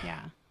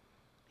 Yeah.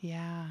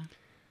 Yeah.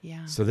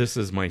 Yeah. So this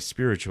is my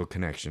spiritual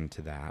connection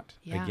to that.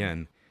 Yeah.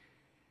 Again,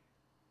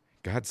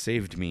 God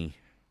saved me.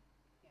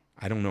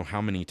 I don't know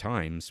how many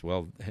times.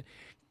 Well,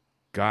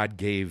 God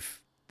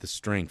gave the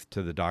strength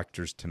to the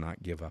doctors to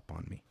not give up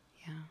on me.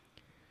 Yeah.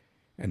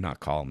 And not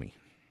call me.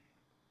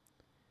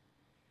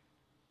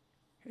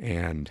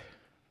 And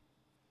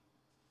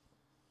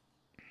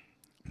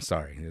I'm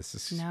sorry, this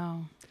is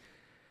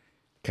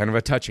kind of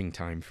a touching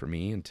time for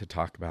me and to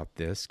talk about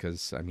this,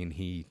 because I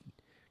mean,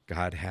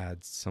 God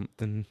had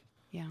something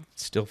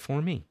still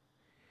for me.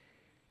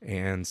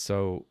 And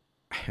so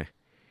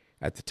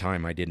at the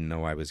time I didn't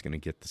know I was going to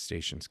get the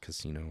station's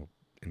casino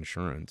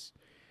insurance.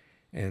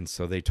 And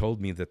so they told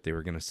me that they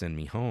were going to send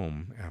me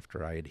home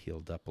after I had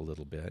healed up a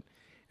little bit,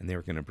 and they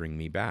were going to bring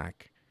me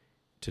back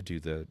to do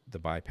the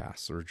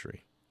bypass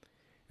surgery.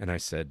 And I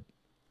said,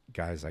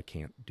 guys, I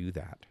can't do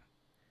that.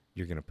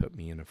 You're going to put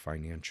me in a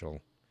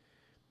financial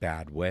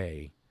bad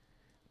way,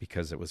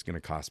 because it was going to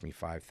cost me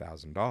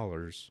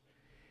 $5,000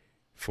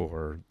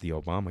 for the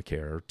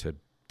Obamacare to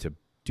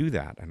do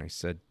that. And I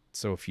said,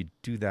 so if you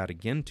do that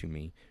again to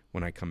me,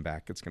 when I come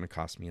back, it's going to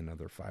cost me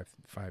another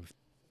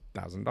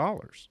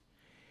 $5,000.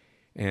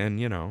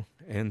 And,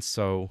 and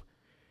so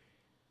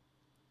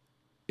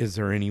is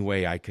there any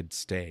way I could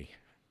stay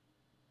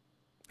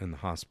in the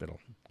hospital?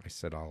 I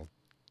said, I'll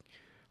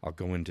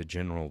go into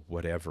general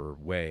whatever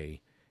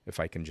way. If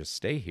I can just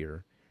stay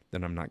here,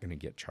 then I'm not going to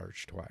get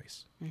charged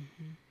twice.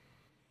 Mm-hmm.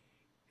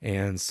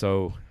 And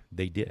so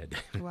they did.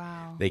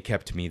 Wow. They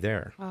kept me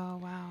there. Oh,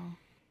 wow.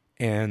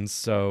 And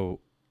so,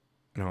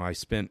 I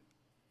spent,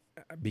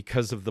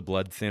 because of the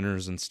blood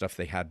thinners and stuff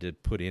they had to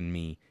put in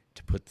me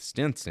to put the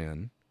stents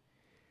in,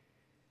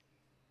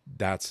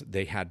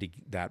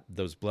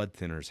 those blood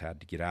thinners had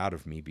to get out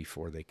of me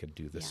before they could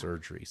do the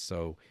surgery.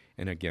 So,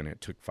 and again,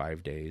 it took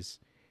 5 days,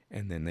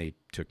 and then they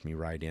took me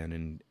right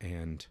in,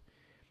 and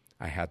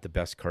I had the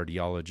best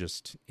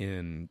cardiologist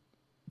in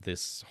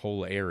this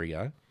whole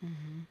area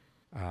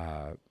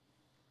that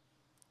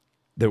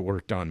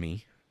worked on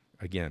me.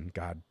 Again,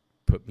 God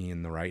put me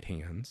in the right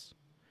hands.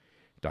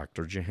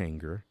 Dr.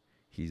 Jahangir,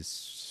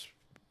 he's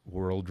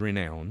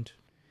world-renowned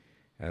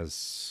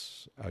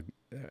as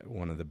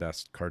one of the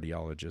best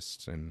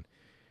cardiologists and,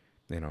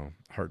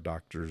 heart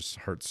doctors,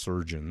 heart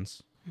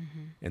surgeons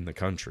in the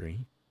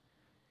country.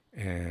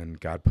 And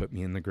God put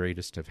me in the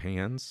greatest of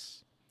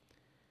hands.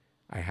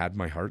 I had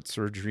my heart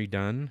surgery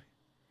done,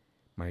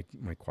 my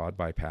quad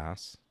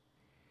bypass,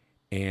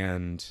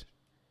 and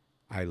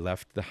I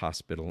left the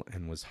hospital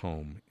and was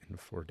home in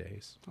 4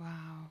 days.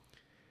 Wow.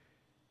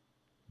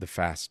 The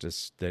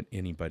fastest that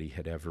anybody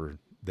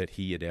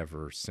he had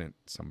ever sent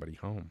somebody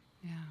home.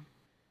 Yeah.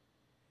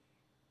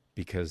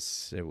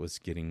 Because it was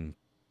getting,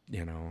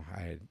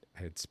 I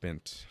had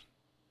spent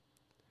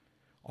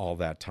all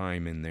that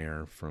time in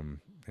there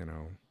from,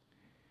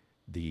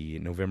 the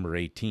November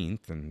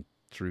 18th and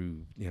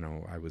through,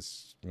 I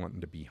was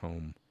wanting to be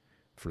home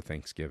for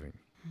Thanksgiving.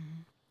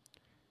 Mm-hmm.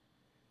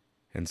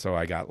 And so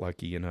I got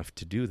lucky enough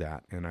to do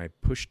that. And I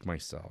pushed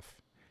myself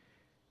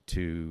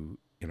to,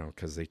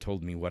 because they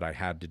told me what I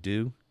had to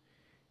do.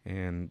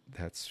 And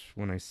that's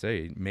when I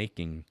say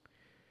making,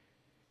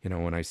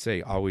 when I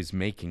say always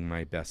making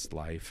my best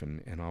life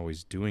and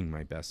always doing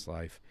my best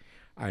life,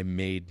 I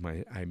made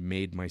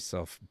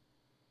myself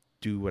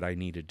do what I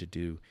needed to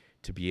do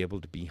to be able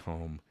to be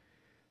home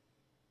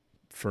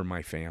for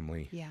my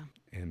family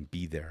and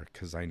be there,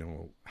 because I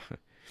know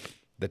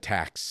the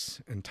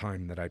tax and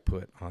time that I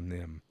put on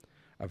them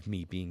of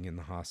me being in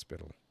the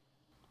hospital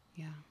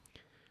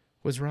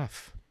was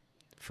rough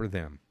for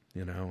them,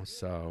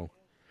 so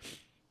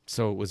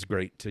it was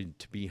great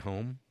to be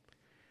home.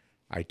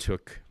 I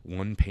took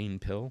one pain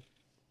pill.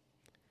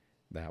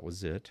 That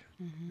was it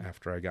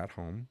after I got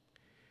home,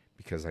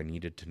 because I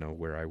needed to know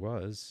where I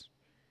was.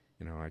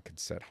 I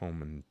could sit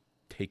home and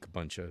take a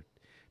bunch of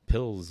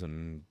pills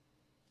and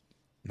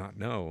not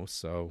know.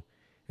 So,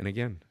 and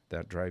again,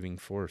 that driving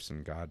force,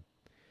 and God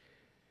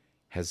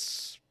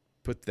has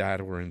put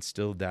that or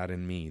instilled that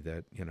in me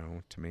that,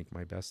 to make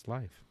my best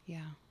life.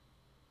 Yeah.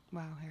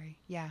 Wow, Harry.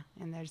 Yeah.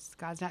 And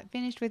God's not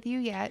finished with you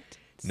yet.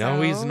 So,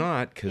 no, he's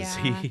not, because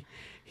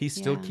he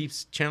still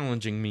keeps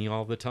challenging me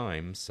all the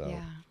time. So,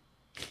 yeah.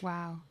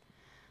 Wow.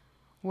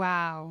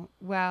 Well,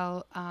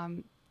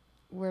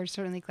 we're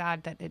certainly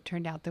glad that it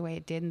turned out the way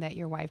it did, and that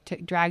your wife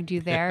dragged you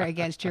there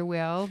against your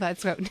will.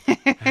 That's what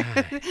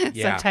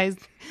sometimes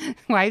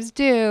wives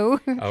do.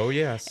 Oh,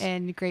 yes.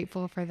 And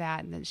grateful for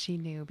that, and that she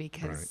knew,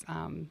 because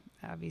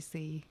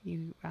obviously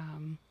you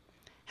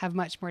have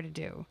much more to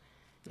do.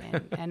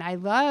 And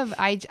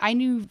I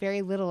knew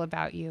very little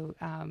about you.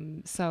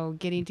 So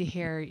getting to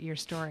hear your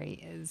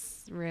story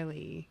is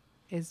really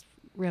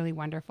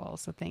wonderful.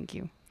 So thank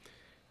you.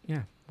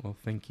 Yeah. Well,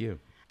 thank you.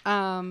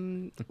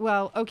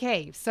 Well,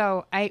 okay.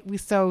 So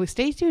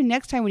stay tuned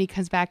next time when he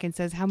comes back and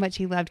says how much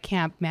he loved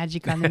Camp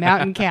Magic on the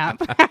Mountain Camp.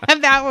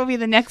 That will be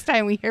the next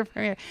time we hear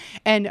from him.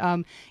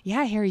 And,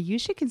 Harry, you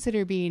should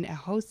consider being a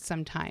host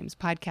sometimes,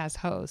 podcast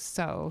host.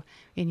 So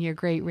in your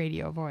great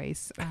radio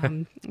voice.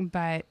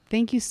 But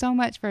thank you so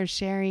much for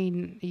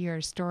sharing your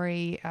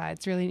story.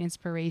 It's really an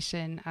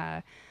inspiration.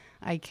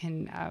 I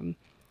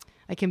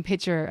can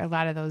picture a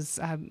lot of those,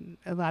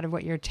 a lot of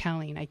what you're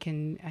telling. I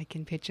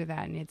can picture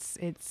that. And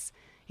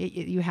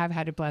you have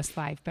had a blessed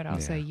life, but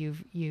also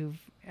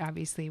you've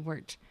obviously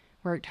worked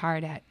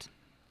hard at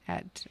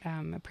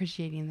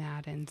appreciating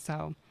that. And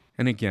so,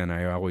 and again,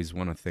 I always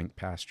want to thank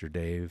Pastor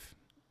Dave.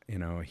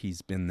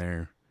 He's been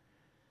there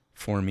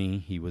for me.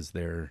 He was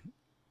there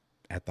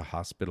at the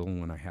hospital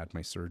when I had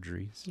my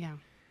surgeries. Yeah.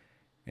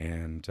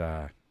 And,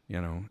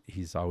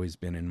 he's always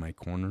been in my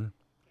corner.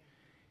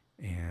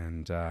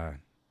 And,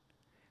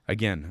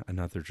 again,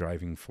 another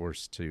driving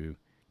force to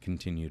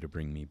continue to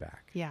bring me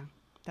back. Yeah.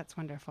 That's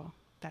wonderful.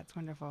 That's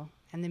wonderful.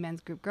 And the men's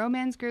group, Grow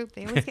Men's Group,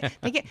 they always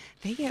get,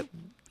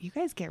 you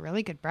guys get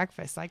really good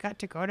breakfast. I got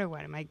to go to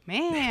one. I'm like,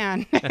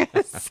 man.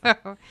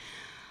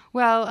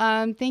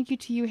 Thank you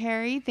to you,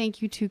 Harry.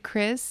 Thank you to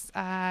Chris,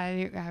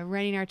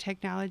 running our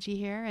technology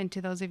here. And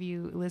to those of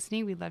you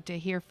listening, we'd love to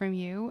hear from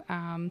you.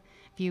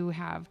 If you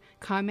have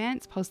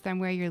comments, post them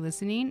where you're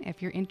listening.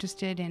 If you're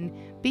interested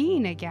in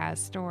being a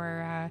guest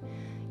or,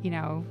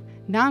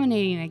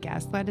 nominating a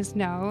guest, let us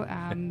know.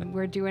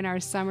 We're doing our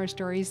Summer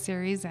Stories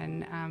series,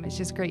 and it's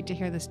just great to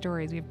hear the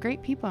stories. We have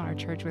great people in our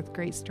church with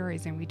great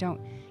stories, and we don't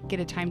get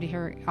a time to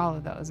hear all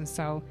of those. And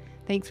so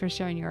thanks for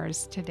sharing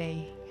yours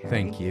today, Harry.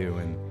 Thank you.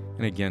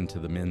 And again, to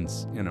the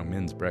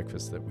men's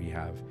breakfast that we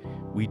have,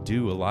 we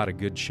do a lot of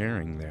good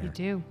sharing there. We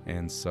do.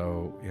 And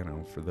so,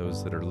 for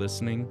those that are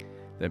listening,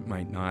 that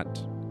might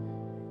not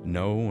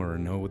know or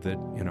know that,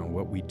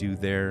 what we do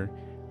there.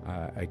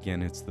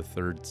 Again, it's the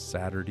third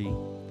Saturday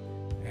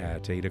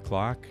at 8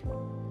 o'clock,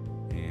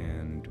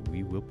 and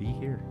we will be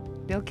here.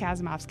 Bill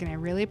Kazimoff's going to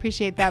really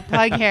appreciate that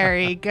plug,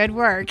 Harry. Good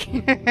work.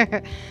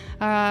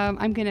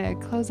 I'm going to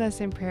close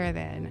us in prayer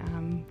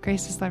then.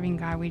 Gracious, loving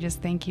God, we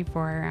just thank you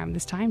for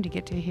this time to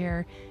get to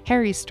hear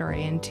Harry's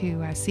story and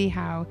to see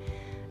how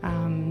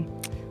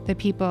the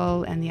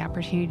people and the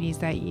opportunities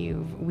that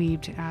you've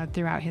weaved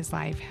throughout his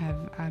life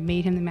have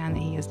made him the man that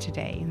he is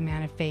today, the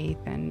man of faith.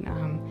 And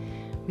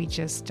we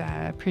just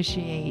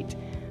appreciate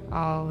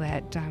all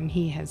that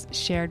he has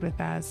shared with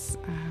us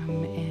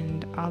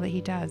and all that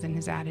he does and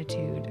his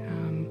attitude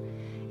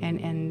and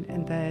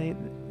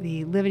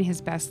the living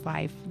his best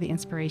life, the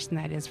inspiration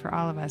that is for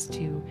all of us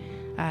to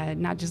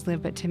not just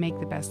live, but to make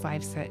the best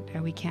lives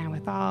that we can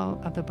with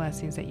all of the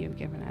blessings that you've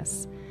given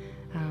us.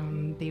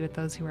 Be with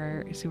those who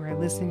are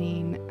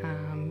listening,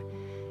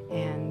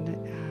 and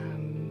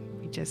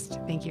we just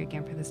thank you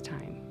again for this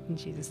time. In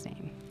Jesus'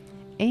 name,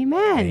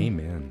 amen.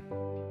 Amen.